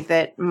theory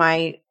that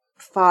my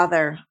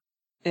father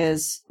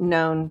is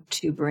known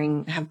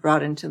to have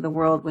brought into the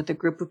world with a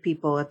group of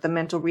people at the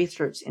Mental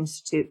Research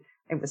Institute.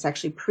 It was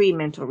actually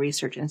pre-Mental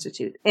Research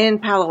Institute in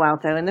Palo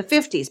Alto in the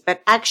 50s.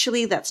 But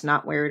actually, that's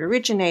not where it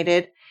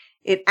originated.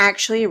 It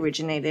actually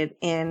originated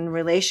in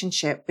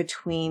relationship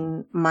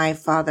between my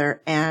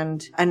father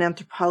and an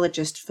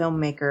anthropologist,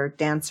 filmmaker,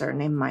 dancer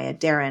named Maya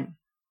Deren.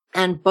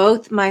 And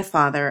both my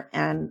father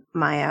and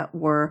Maya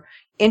were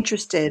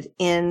interested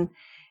in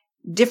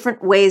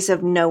different ways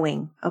of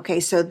knowing.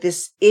 Okay, so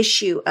this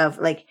issue of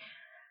like,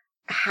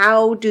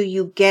 how do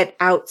you get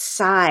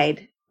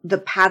outside the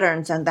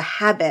patterns and the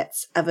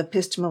habits of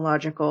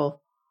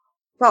epistemological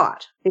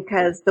thought?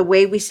 Because the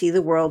way we see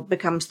the world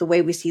becomes the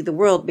way we see the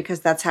world because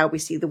that's how we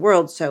see the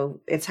world.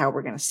 So it's how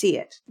we're going to see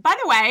it. By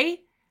the way,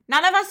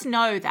 none of us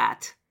know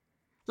that.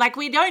 Like,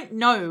 we don't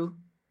know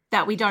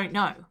that we don't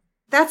know.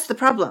 That's the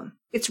problem.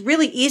 It's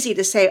really easy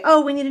to say,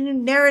 oh, we need a new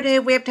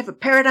narrative. We have to have a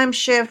paradigm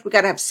shift. We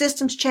got to have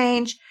systems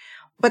change.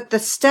 But the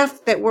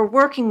stuff that we're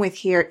working with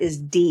here is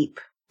deep.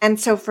 And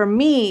so for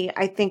me,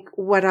 I think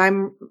what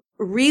I'm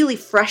really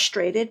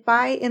frustrated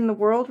by in the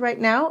world right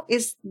now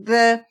is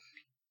the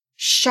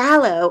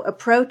shallow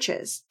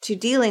approaches to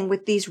dealing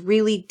with these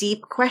really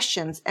deep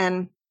questions.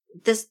 And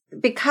this,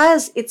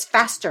 because it's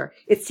faster,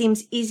 it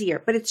seems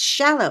easier, but it's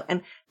shallow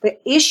and the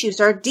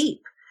issues are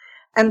deep.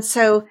 And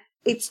so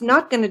it's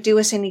not going to do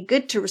us any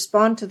good to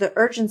respond to the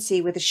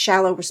urgency with a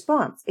shallow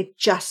response. It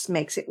just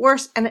makes it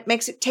worse and it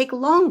makes it take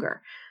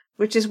longer,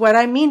 which is what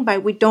I mean by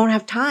we don't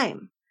have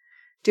time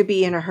to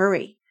be in a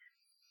hurry.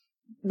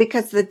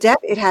 Because the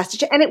depth, it has to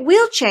change, and it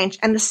will change.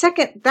 And the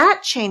second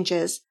that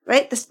changes,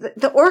 right,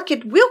 the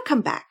orchid will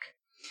come back.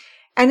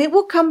 And it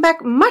will come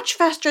back much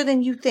faster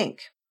than you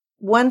think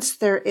once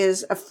there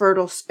is a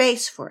fertile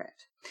space for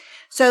it.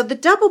 So the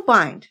double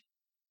bind.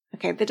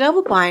 Okay, the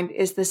double bind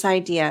is this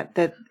idea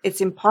that it's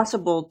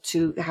impossible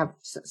to have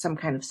some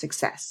kind of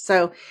success.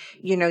 So,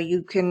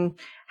 you can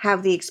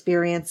have the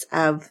experience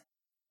of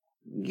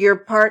your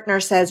partner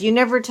says, you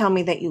never tell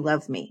me that you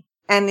love me.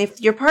 And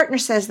if your partner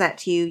says that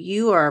to you,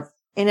 you are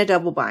in a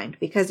double bind.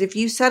 Because if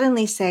you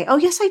suddenly say, oh,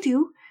 yes, I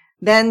do,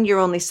 then you're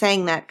only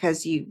saying that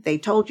because they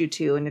told you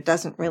to, and it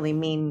doesn't really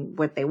mean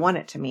what they want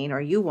it to mean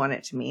or you want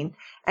it to mean.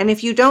 And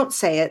if you don't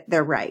say it,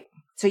 they're right.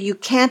 So you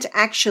can't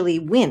actually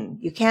win.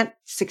 You can't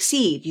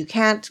succeed. You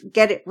can't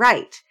get it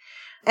right.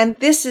 And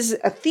this is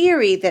a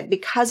theory that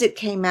because it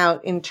came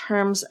out in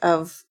terms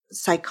of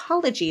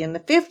psychology in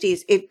the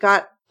 50s, it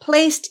got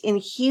placed in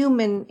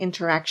human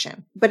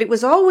interaction. But it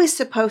was always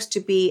supposed to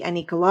be an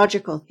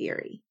ecological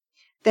theory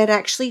that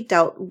actually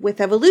dealt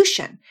with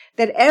evolution,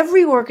 that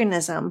every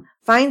organism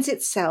finds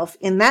itself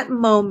in that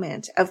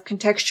moment of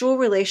contextual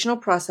relational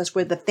process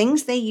where the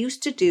things they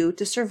used to do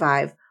to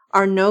survive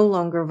are no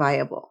longer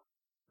viable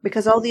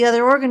because all the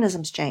other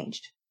organisms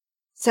changed.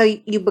 So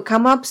you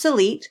become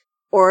obsolete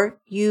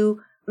or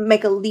you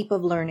make a leap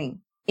of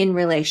learning in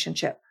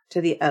relationship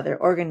to the other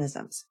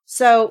organisms.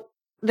 So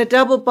the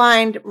double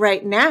bind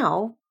right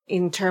now,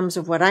 in terms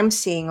of what I'm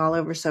seeing all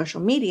over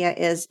social media,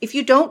 is if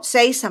you don't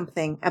say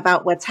something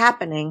about what's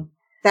happening,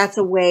 that's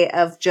a way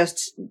of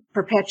just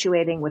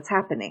perpetuating what's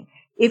happening.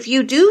 If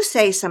you do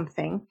say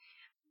something,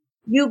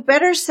 you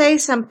better say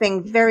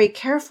something very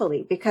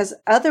carefully because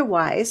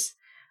otherwise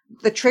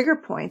the trigger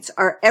points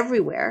are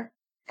everywhere.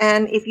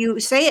 And if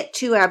you say it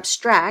too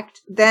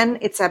abstract, then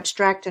it's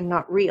abstract and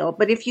not real.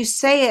 But if you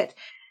say it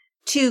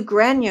too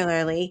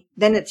granularly,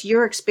 then it's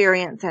your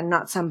experience and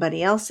not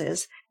somebody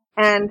else's.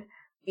 And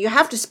you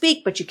have to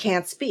speak, but you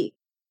can't speak.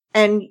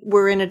 and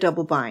we're in a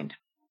double bind.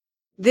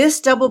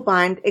 This double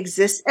bind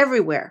exists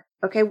everywhere.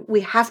 Okay.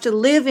 We have to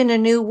live in a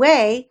new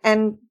way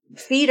and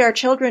feed our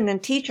children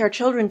and teach our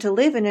children to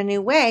live in a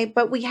new way,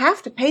 but we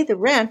have to pay the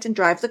rent and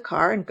drive the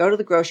car and go to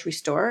the grocery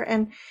store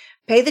and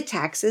pay the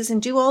taxes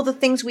and do all the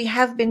things we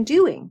have been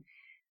doing.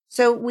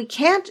 So we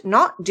can't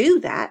not do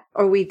that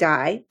or we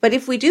die. But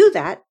if we do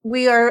that,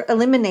 we are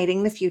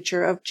eliminating the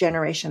future of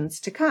generations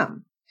to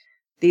come.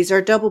 These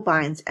are double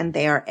binds and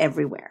they are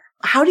everywhere.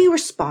 How do you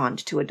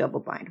respond to a double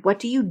bind? What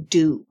do you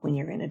do when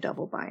you're in a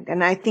double bind?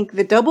 And I think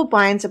the double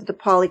binds of the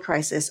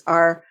polycrisis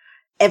are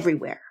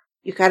everywhere.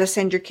 You got to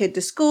send your kid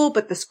to school,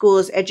 but the school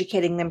is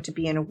educating them to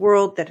be in a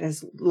world that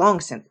has long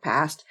since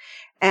passed.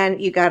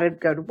 And you got to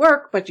go to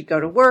work, but you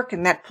go to work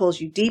and that pulls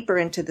you deeper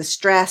into the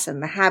stress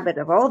and the habit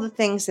of all the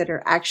things that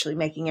are actually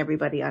making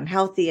everybody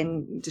unhealthy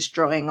and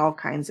destroying all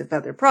kinds of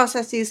other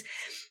processes.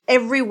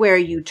 Everywhere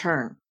you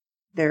turn,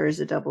 there is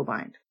a double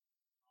bind.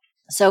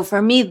 So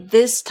for me,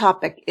 this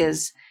topic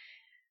is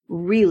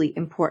really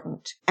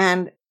important.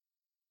 And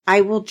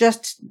I will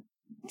just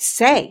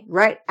say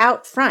right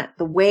out front,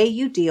 the way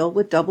you deal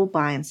with double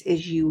binds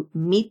is you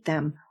meet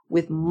them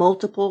with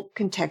multiple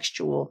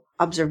contextual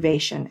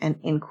observation and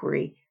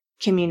inquiry,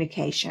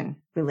 communication,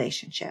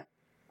 relationship.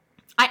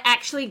 I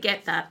actually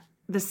get that.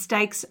 The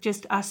stakes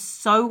just are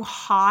so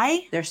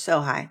high. They're so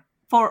high.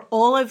 For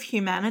all of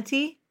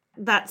humanity.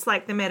 That's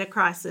like the meta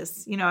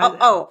crisis, you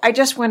know. I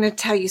just want to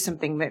tell you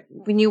something that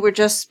when you were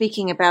just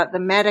speaking about the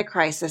meta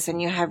crisis and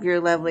you have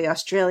your lovely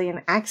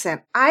Australian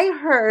accent, I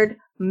heard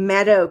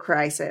meadow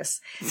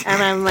crisis.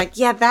 And I'm like,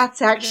 yeah,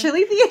 that's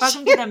actually the issue.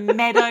 Welcome to the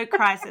meadow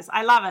crisis.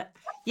 I love it.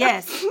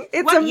 Yes.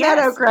 It's a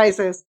meadow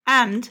crisis.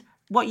 And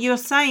what you're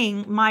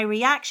saying, my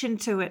reaction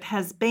to it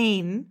has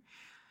been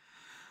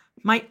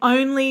my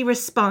only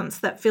response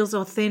that feels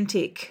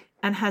authentic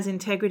and has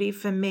integrity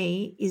for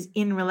me is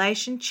in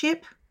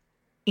relationship,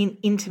 in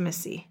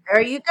intimacy.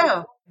 There you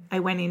go.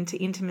 I went into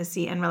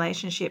intimacy and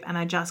relationship and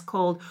I just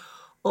called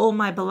all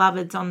my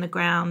beloveds on the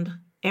ground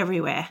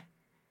everywhere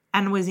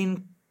and was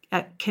in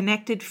a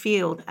connected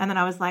field. And then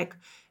I was like,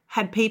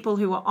 had people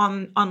who were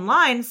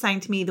online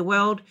saying to me, the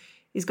world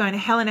is going to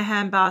hell in a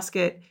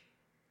handbasket.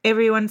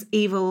 Everyone's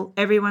evil.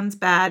 Everyone's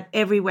bad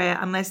everywhere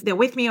unless they're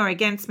with me or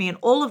against me and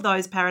all of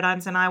those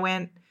paradigms. And I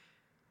went,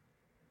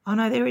 oh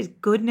no, there is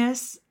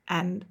goodness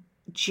and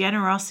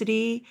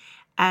generosity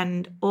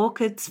and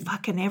orchids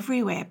fucking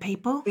everywhere,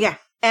 people. Yeah.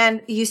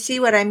 And you see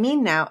what I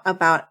mean now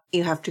about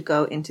you have to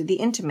go into the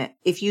intimate.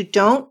 If you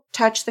don't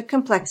touch the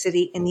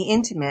complexity in the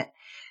intimate,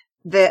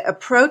 the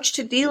approach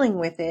to dealing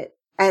with it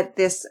at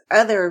this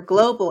other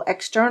global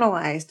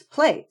externalized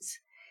place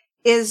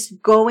is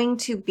going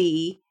to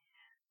be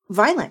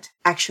violent,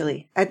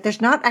 actually.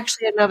 There's not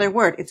actually another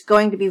word. It's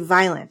going to be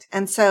violent.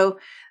 And so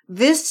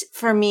this,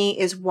 for me,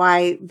 is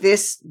why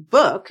this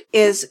book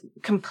is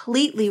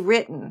completely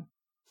written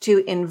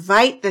to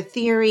invite the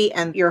theory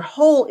and your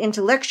whole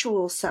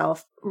intellectual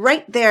self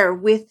right there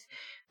with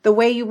the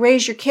way you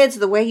raise your kids,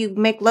 the way you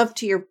make love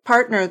to your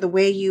partner, the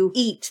way you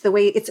eat, the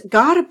way it's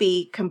got to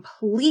be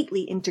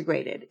completely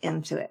integrated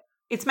into it.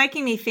 It's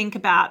making me think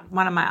about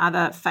one of my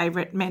other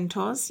favorite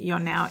mentors. You're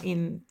now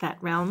in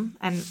that realm,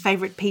 and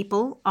favorite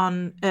people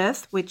on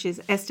earth, which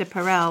is Esther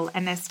Perel.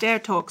 And Esther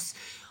talks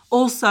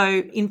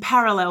also in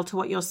parallel to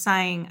what you're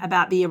saying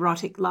about the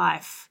erotic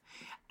life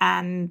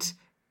and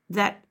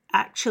that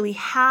actually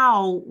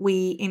how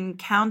we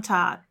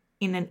encounter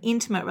in an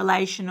intimate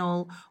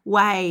relational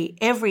way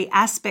every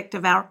aspect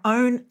of our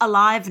own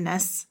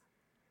aliveness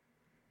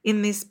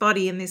in this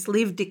body, in this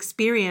lived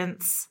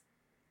experience,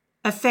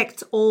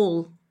 affects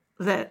all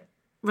the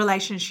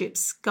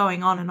relationships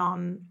going on and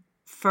on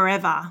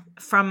forever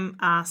from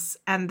us.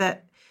 And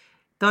that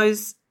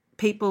those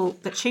people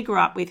that she grew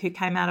up with who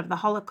came out of the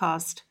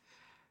Holocaust,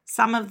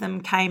 some of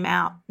them came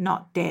out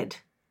not dead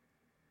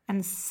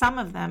and some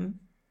of them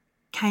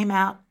came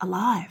out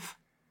alive.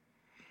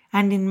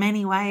 And in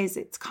many ways,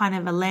 it's kind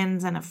of a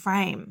lens and a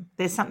frame.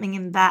 There's something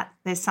in that.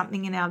 There's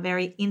something in our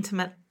very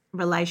intimate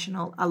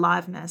relational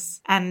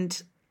aliveness.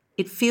 And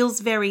it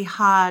feels very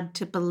hard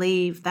to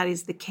believe that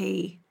is the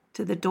key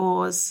to the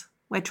doors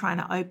we're trying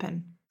to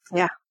open.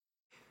 Yeah.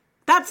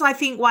 That's, I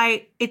think,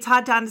 why it's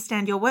hard to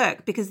understand your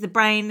work, because the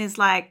brain is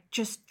like,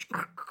 just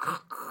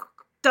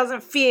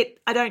doesn't fit.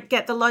 I don't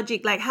get the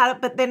logic. Like,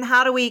 but then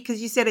how do we,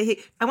 because you said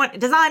I want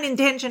design,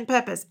 intention,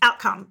 purpose,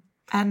 outcome.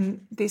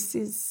 And this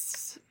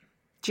is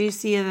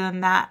juicier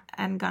than that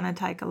and going to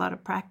take a lot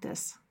of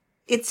practice.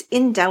 It's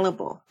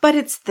indelible, but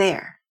it's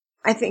there.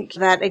 I think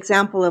that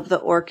example of the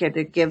orchid,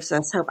 it gives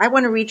us hope. I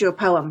want to read you a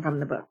poem from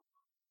the book.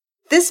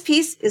 This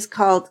piece is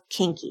called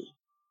Kinky,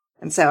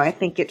 and so I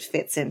think it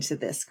fits into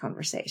this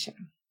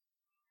conversation.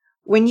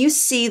 When you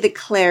see the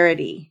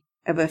clarity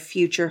of a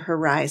future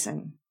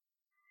horizon,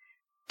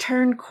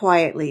 turn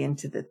quietly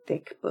into the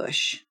thick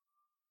bush.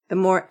 The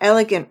more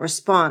elegant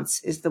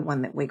response is the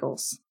one that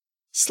wiggles,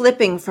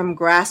 slipping from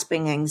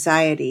grasping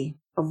anxiety,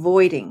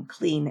 avoiding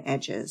clean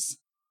edges.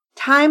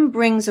 Time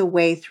brings a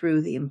way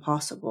through the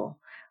impossible,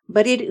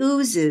 but it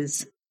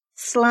oozes,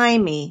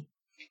 slimy,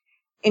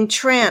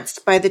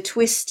 entranced by the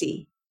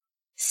twisty,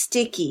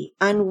 sticky,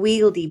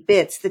 unwieldy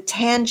bits, the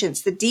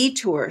tangents, the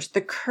detours,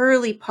 the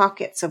curly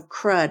pockets of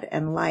crud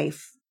and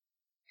life.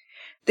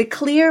 The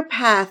clear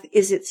path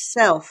is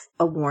itself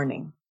a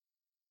warning.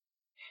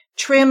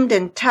 Trimmed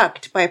and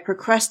tucked by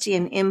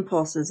Procrustean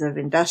impulses of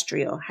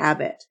industrial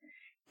habit.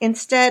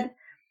 Instead,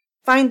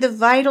 find the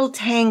vital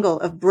tangle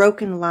of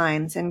broken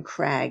lines and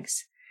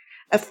crags,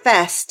 a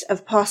fest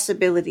of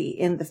possibility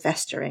in the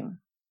festering,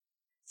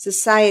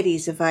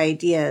 societies of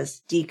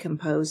ideas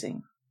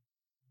decomposing.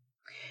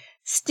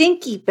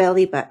 Stinky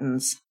belly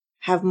buttons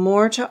have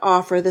more to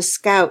offer the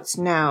scouts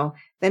now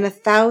than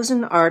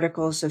 1,000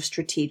 articles of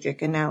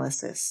strategic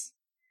analysis.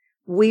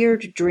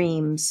 Weird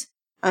dreams,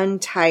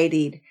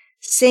 untidied,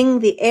 sing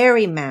the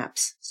airy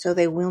maps so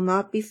they will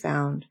not be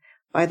found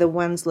by the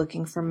ones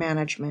looking for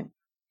management.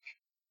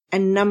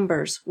 And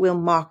numbers will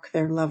mock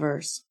their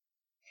lovers.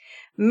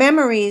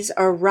 Memories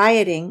are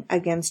rioting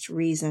against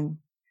reason.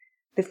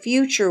 The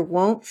future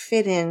won't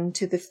fit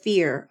into the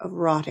fear of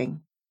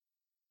rotting.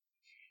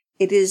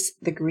 It is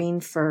the green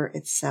fur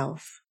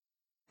itself.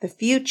 The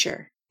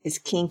future is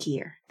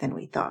kinkier than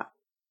we thought.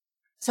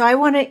 So I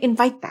want to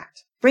invite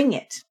that. Bring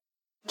it.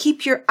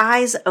 Keep your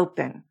eyes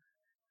open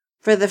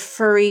for the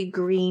furry,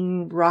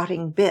 green,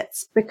 rotting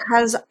bits,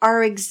 because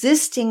our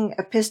existing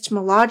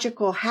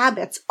epistemological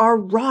habits are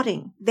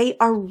rotting. They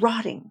are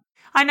rotting.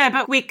 I know,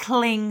 but we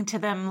cling to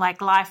them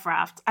like life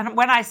raft. And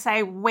when I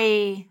say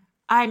we,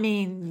 I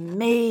mean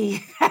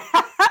me.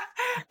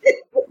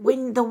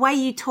 When the way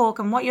you talk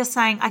and what you're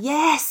saying,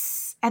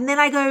 yes. And then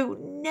I go,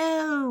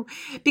 no,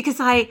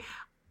 because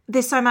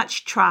there's so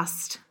much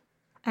trust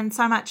and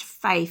so much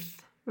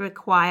faith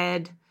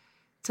required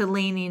to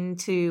lean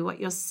into what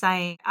you're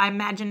saying. I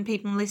imagine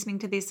people listening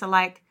to this are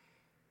like,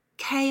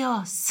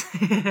 chaos.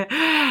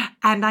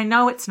 And I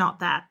know it's not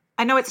that.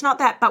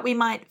 But we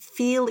might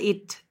feel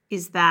it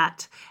is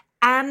that.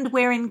 And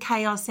we're in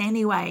chaos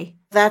anyway.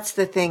 That's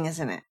the thing,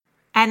 isn't it?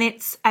 And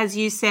it's, as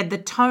you said, the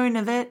tone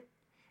of it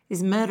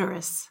is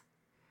murderous.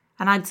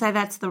 And I'd say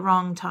that's the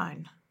wrong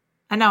tone.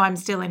 I know I'm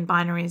still in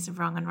binaries of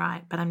wrong and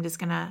right, but I'm just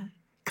going to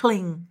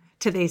cling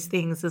to these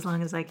things as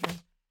long as I can.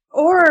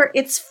 Or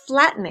it's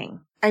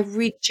flattening. I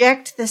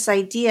reject this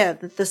idea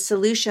that the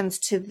solutions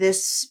to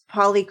this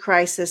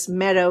polycrisis,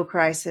 meadow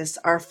crisis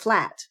are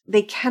flat.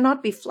 They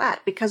cannot be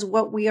flat because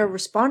what we are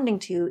responding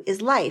to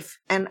is life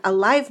and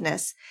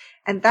aliveness,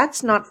 and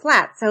that's not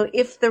flat. So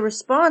if the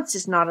response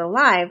is not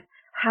alive,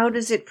 how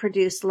does it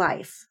produce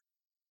life?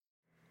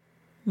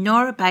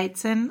 Nora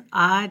Bateson,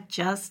 I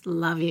just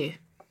love you.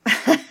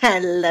 I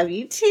love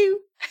you too.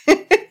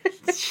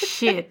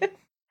 Shit.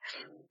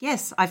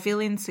 Yes, I feel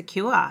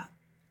insecure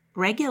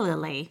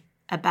regularly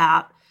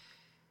about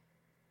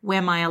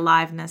where my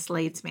aliveness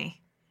leads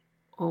me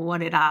or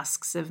what it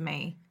asks of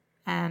me.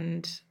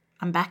 And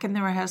I'm back in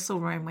the rehearsal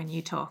room when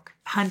you talk,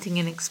 hunting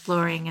and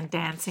exploring and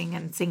dancing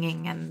and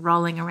singing and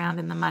rolling around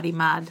in the muddy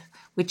mud,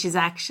 which is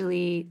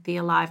actually the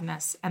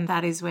aliveness. And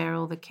that is where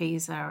all the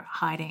keys are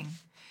hiding,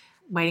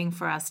 waiting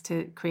for us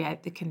to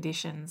create the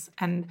conditions.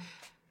 And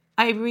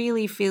I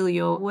really feel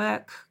your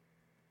work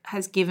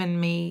has given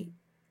me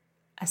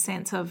a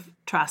sense of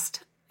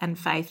trust and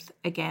faith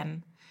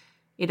again.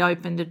 It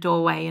opened a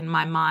doorway in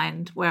my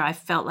mind where I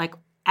felt like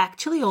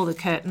actually all the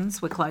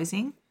curtains were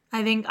closing.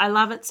 I think I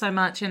love it so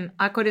much, and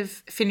I could have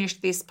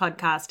finished this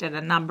podcast at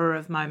a number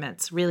of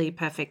moments, really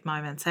perfect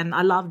moments, and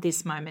I love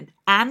this moment.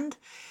 And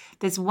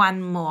there's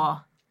one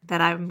more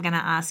that I'm going to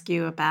ask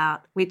you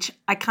about, which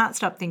I can't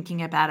stop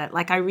thinking about it.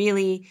 Like I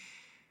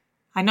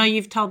know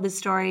you've told this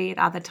story at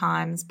other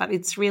times, but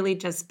it's really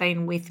just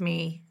been with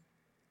me.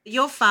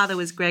 Your father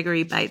was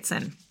Gregory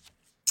Bateson,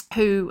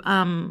 who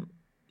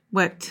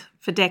worked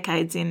for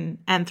decades in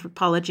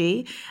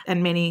anthropology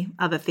and many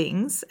other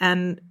things.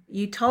 And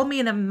you told me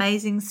an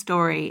amazing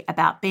story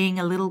about being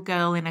a little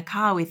girl in a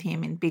car with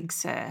him in Big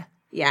Sur.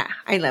 Yeah,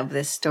 I love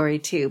this story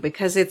too,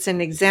 because it's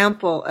an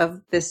example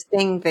of this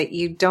thing that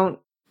you don't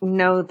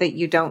know that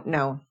you don't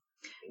know.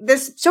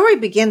 This story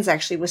begins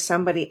actually with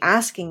somebody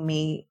asking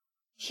me,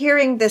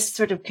 hearing this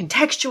sort of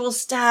contextual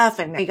stuff,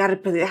 and I got to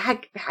put it,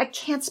 I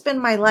can't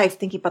spend my life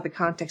thinking about the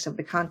context of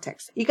the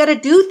context. You got to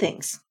do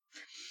things.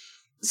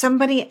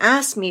 Somebody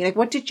asked me, like,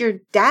 what did your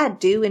dad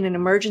do in an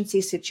emergency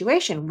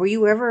situation? Were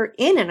you ever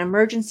in an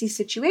emergency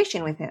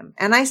situation with him?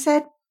 And I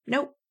said,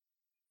 nope.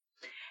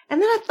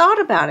 And then I thought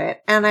about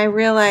it and I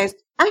realized,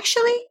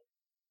 actually,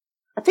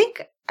 I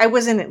think I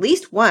was in at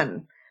least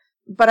one,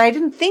 but I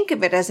didn't think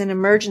of it as an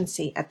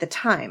emergency at the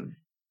time,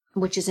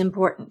 which is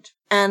important.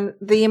 And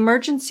the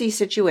emergency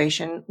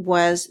situation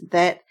was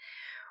that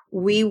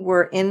we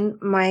were in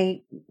my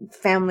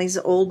family's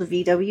old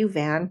VW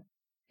van,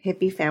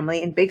 hippie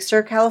family, in Big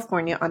Sur,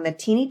 California, on the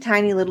teeny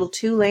tiny little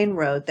 2-lane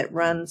road that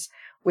runs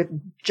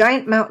with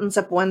giant mountains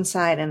up one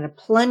side and a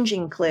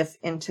plunging cliff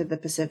into the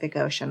Pacific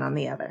Ocean on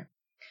the other.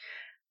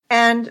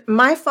 And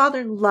my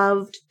father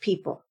loved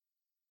people.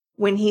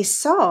 When he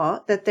saw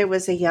that there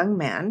was a young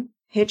man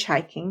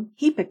hitchhiking,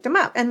 he picked him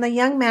up. And the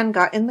young man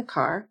got in the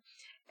car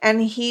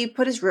and he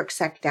put his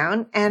rucksack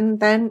down, and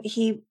then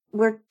he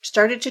we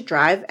started to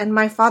drive, and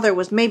my father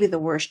was maybe the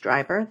worst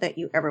driver that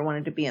you ever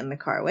wanted to be in the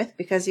car with,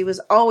 because he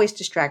was always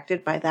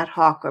distracted by that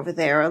hawk over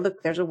there, or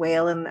look, there's a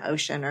whale in the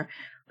ocean, or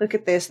look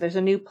at this, there's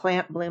a new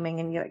plant blooming,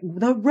 and you're like,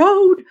 the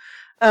road.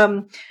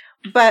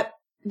 But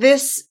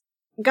this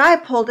guy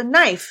pulled a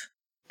knife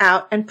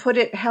out and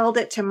held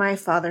it to my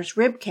father's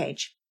rib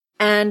cage.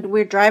 And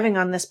we're driving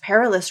on this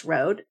perilous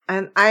road,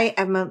 and I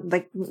am a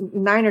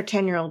 9 or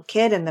 10-year-old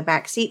kid in the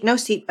back seat. No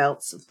seat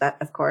belts,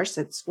 of course.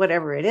 It's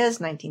whatever it is,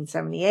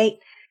 1978.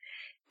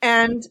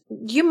 And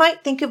you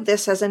might think of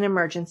this as an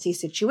emergency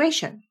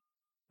situation.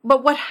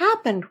 But what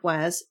happened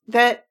was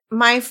that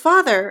my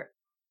father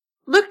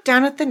looked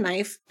down at the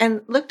knife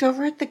and looked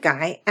over at the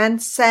guy and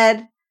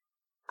said,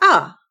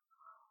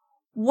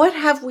 what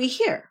have we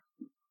here?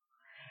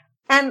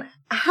 And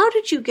how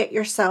did you get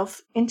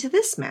yourself into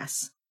this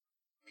mess?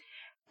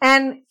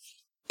 And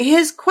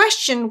his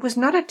question was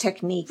not a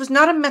technique, was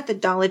not a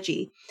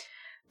methodology.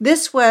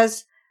 This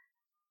was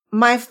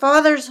my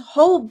father's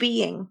whole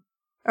being,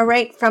 all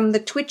right, from the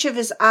twitch of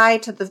his eye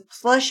to the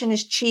flush in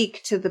his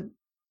cheek to the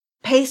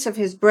pace of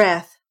his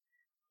breath,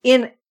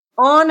 in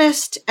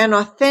honest and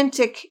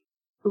authentic,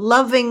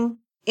 loving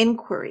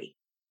inquiry.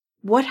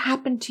 What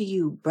happened to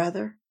you,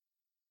 brother?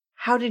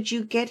 How did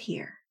you get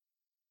here?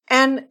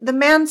 And the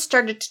man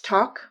started to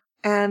talk.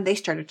 And they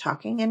started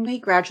talking, and he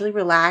gradually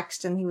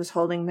relaxed, and he was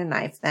holding the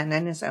knife then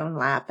in his own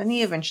lap, and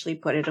he eventually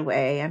put it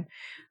away. And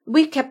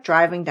we kept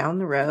driving down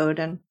the road,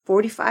 and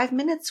 45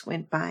 minutes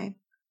went by.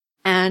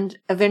 And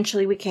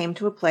eventually we came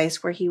to a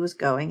place where he was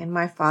going, and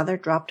my father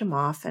dropped him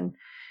off and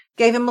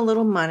gave him a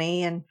little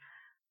money and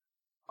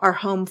our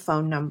home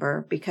phone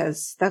number,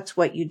 because that's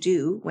what you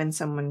do when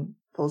someone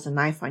pulls a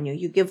knife on you.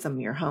 You give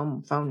them your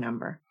home phone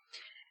number.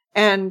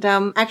 And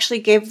actually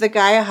gave the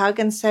guy a hug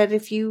and said,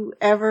 if you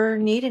ever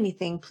need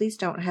anything, please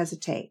don't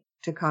hesitate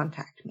to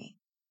contact me.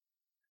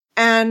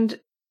 And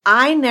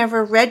I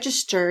never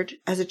registered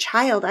as a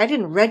child. I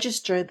didn't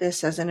register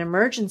this as an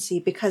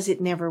emergency because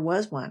it never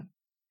was one.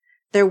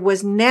 There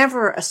was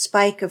never a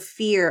spike of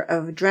fear,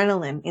 of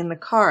adrenaline in the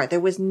car.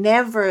 There was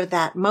never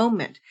that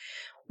moment.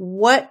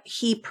 What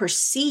he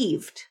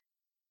perceived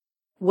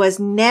was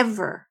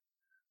never,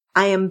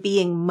 I am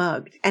being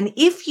mugged. And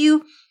if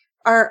you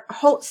are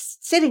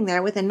sitting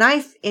there with a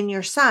knife in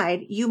your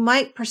side, you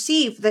might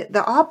perceive that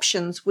the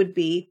options would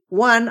be,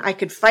 1, I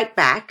could fight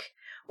back,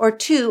 or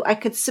 2, I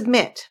could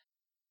submit.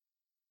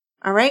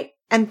 All right?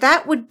 And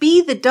that would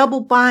be the double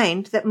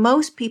bind that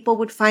most people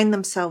would find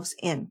themselves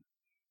in.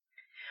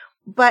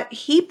 But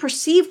he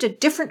perceived a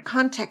different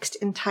context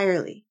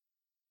entirely.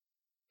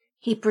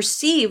 He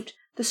perceived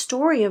the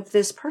story of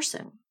this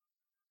person.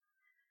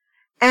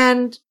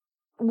 And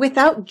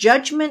without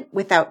judgment,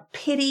 without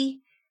pity,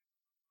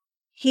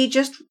 he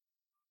just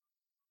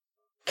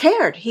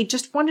cared. He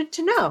just wanted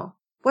to know,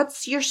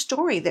 what's your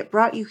story that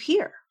brought you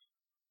here?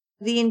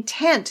 The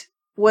intent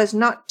was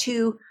not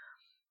to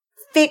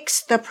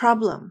fix the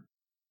problem.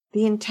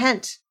 The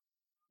intent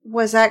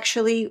was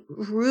actually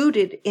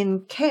rooted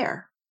in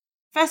care.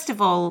 First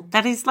of all,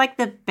 that is like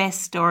the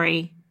best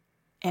story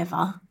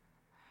ever.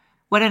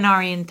 What an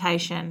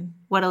orientation.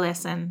 What a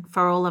lesson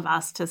for all of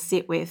us to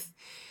sit with.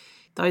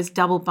 Those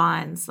double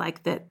binds,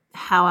 like that,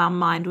 how our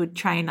mind would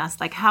train us,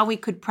 like how we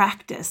could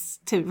practice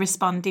to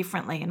respond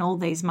differently in all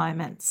these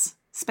moments,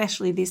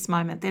 especially this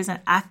moment. There's an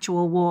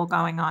actual war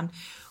going on.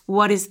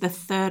 What is the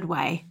third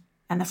way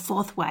and the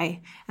fourth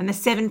way and the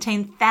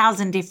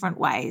 17,000 different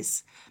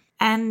ways?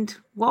 And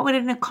what would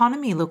an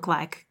economy look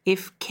like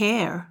if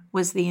care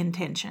was the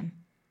intention,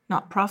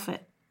 not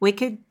profit? We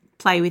could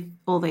play with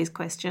all these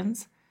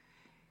questions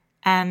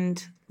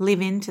and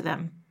live into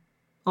them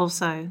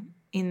also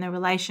in the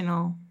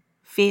relational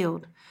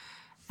field.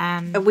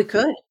 And we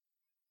could.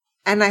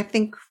 And I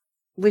think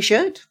we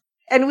should.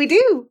 And we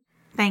do.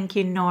 Thank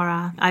you,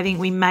 Nora. I think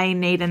we may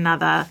need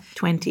another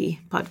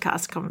 20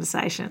 podcast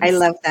conversations. I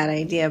love that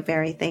idea,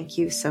 Barry. Thank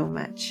you so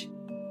much.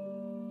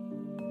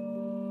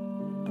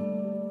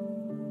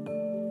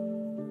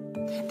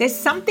 There's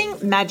something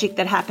magic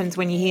that happens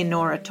when you hear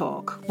Nora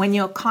talk, when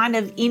you're kind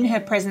of in her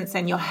presence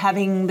and you're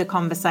having the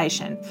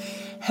conversation.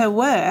 Her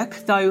work,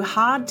 though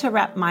hard to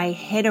wrap my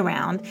head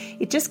around,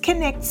 it just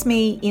connects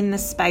me in the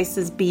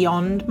spaces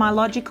beyond my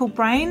logical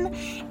brain.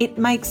 It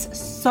makes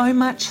so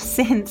much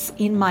sense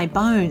in my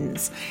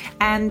bones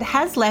and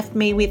has left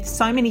me with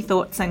so many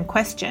thoughts and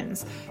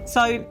questions.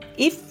 So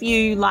if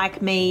you,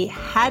 like me,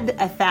 had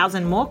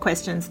 1,000 more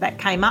questions that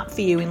came up for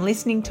you in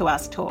listening to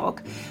us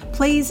talk,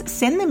 please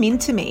send them in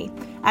to me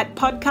at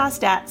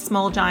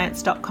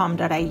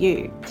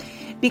podcast@smallgiants.com.au.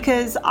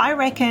 because I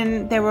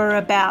reckon there were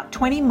about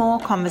 20 more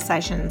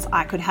conversations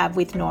I could have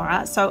with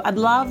Nora, so I'd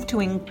love to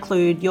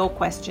include your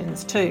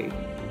questions too.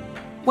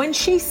 When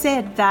she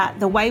said that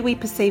the way we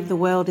perceive the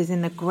world is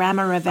in the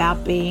grammar of our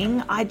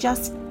being, I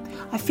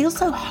feel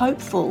so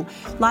hopeful,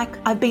 like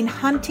I've been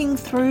hunting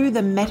through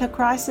the meta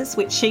crisis,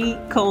 which she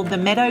called the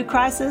meadow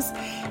crisis,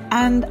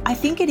 and I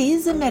think it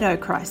is a meadow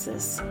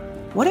crisis.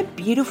 What a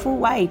beautiful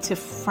way to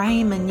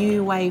frame a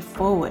new way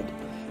forward,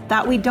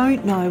 that we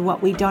don't know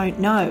what we don't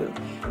know.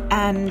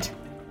 And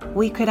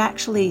we could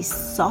actually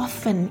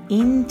soften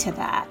into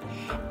that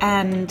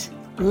and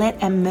let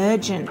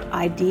emergent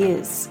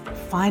ideas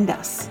find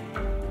us.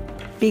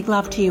 Big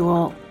love to you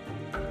all.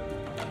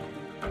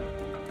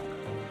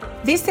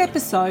 This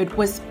episode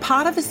was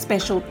part of a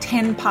special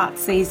 10-part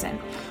season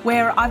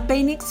where I've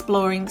been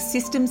exploring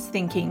systems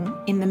thinking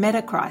in the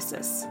meta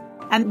crisis,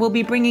 and we'll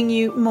be bringing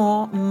you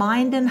more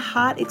mind and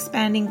heart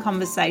expanding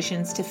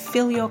conversations to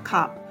fill your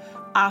cup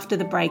after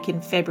the break in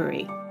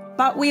February.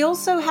 But we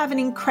also have an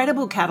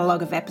incredible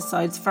catalogue of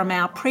episodes from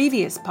our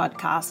previous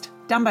podcast,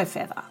 Dumbo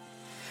Feather.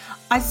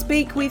 I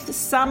speak with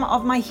some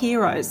of my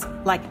heroes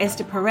like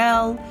Esther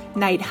Perel,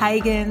 Nate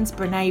Hagens,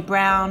 Brene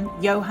Brown,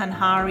 Johan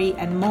Hari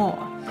and more.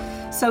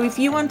 So if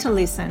you want to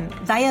listen,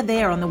 they are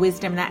there on the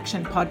Wisdom in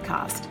Action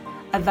podcast,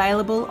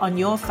 available on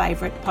your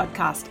favourite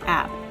podcast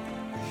app.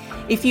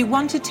 If you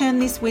want to turn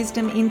this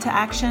wisdom into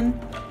action,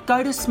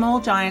 go to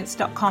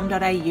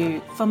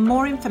smallgiants.com.au for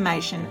more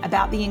information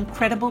about the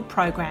incredible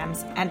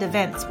programs and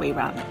events we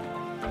run.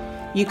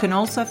 You can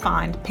also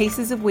find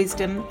pieces of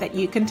wisdom that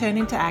you can turn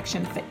into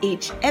action for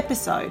each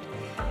episode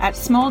at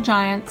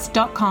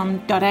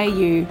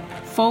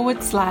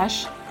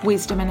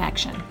smallgiants.com.au/wisdom in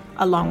action,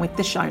 along with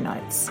the show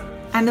notes.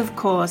 And of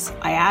course,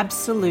 I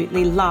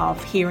absolutely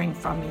love hearing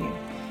from you.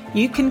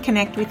 You can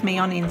connect with me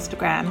on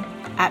Instagram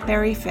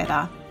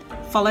 @berryfeather,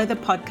 follow the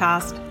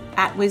podcast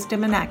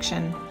 @Wisdom in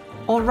Action,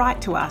 or write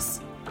to us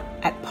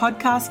at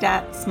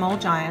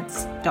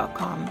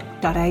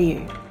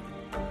podcast@smallgiants.com.au.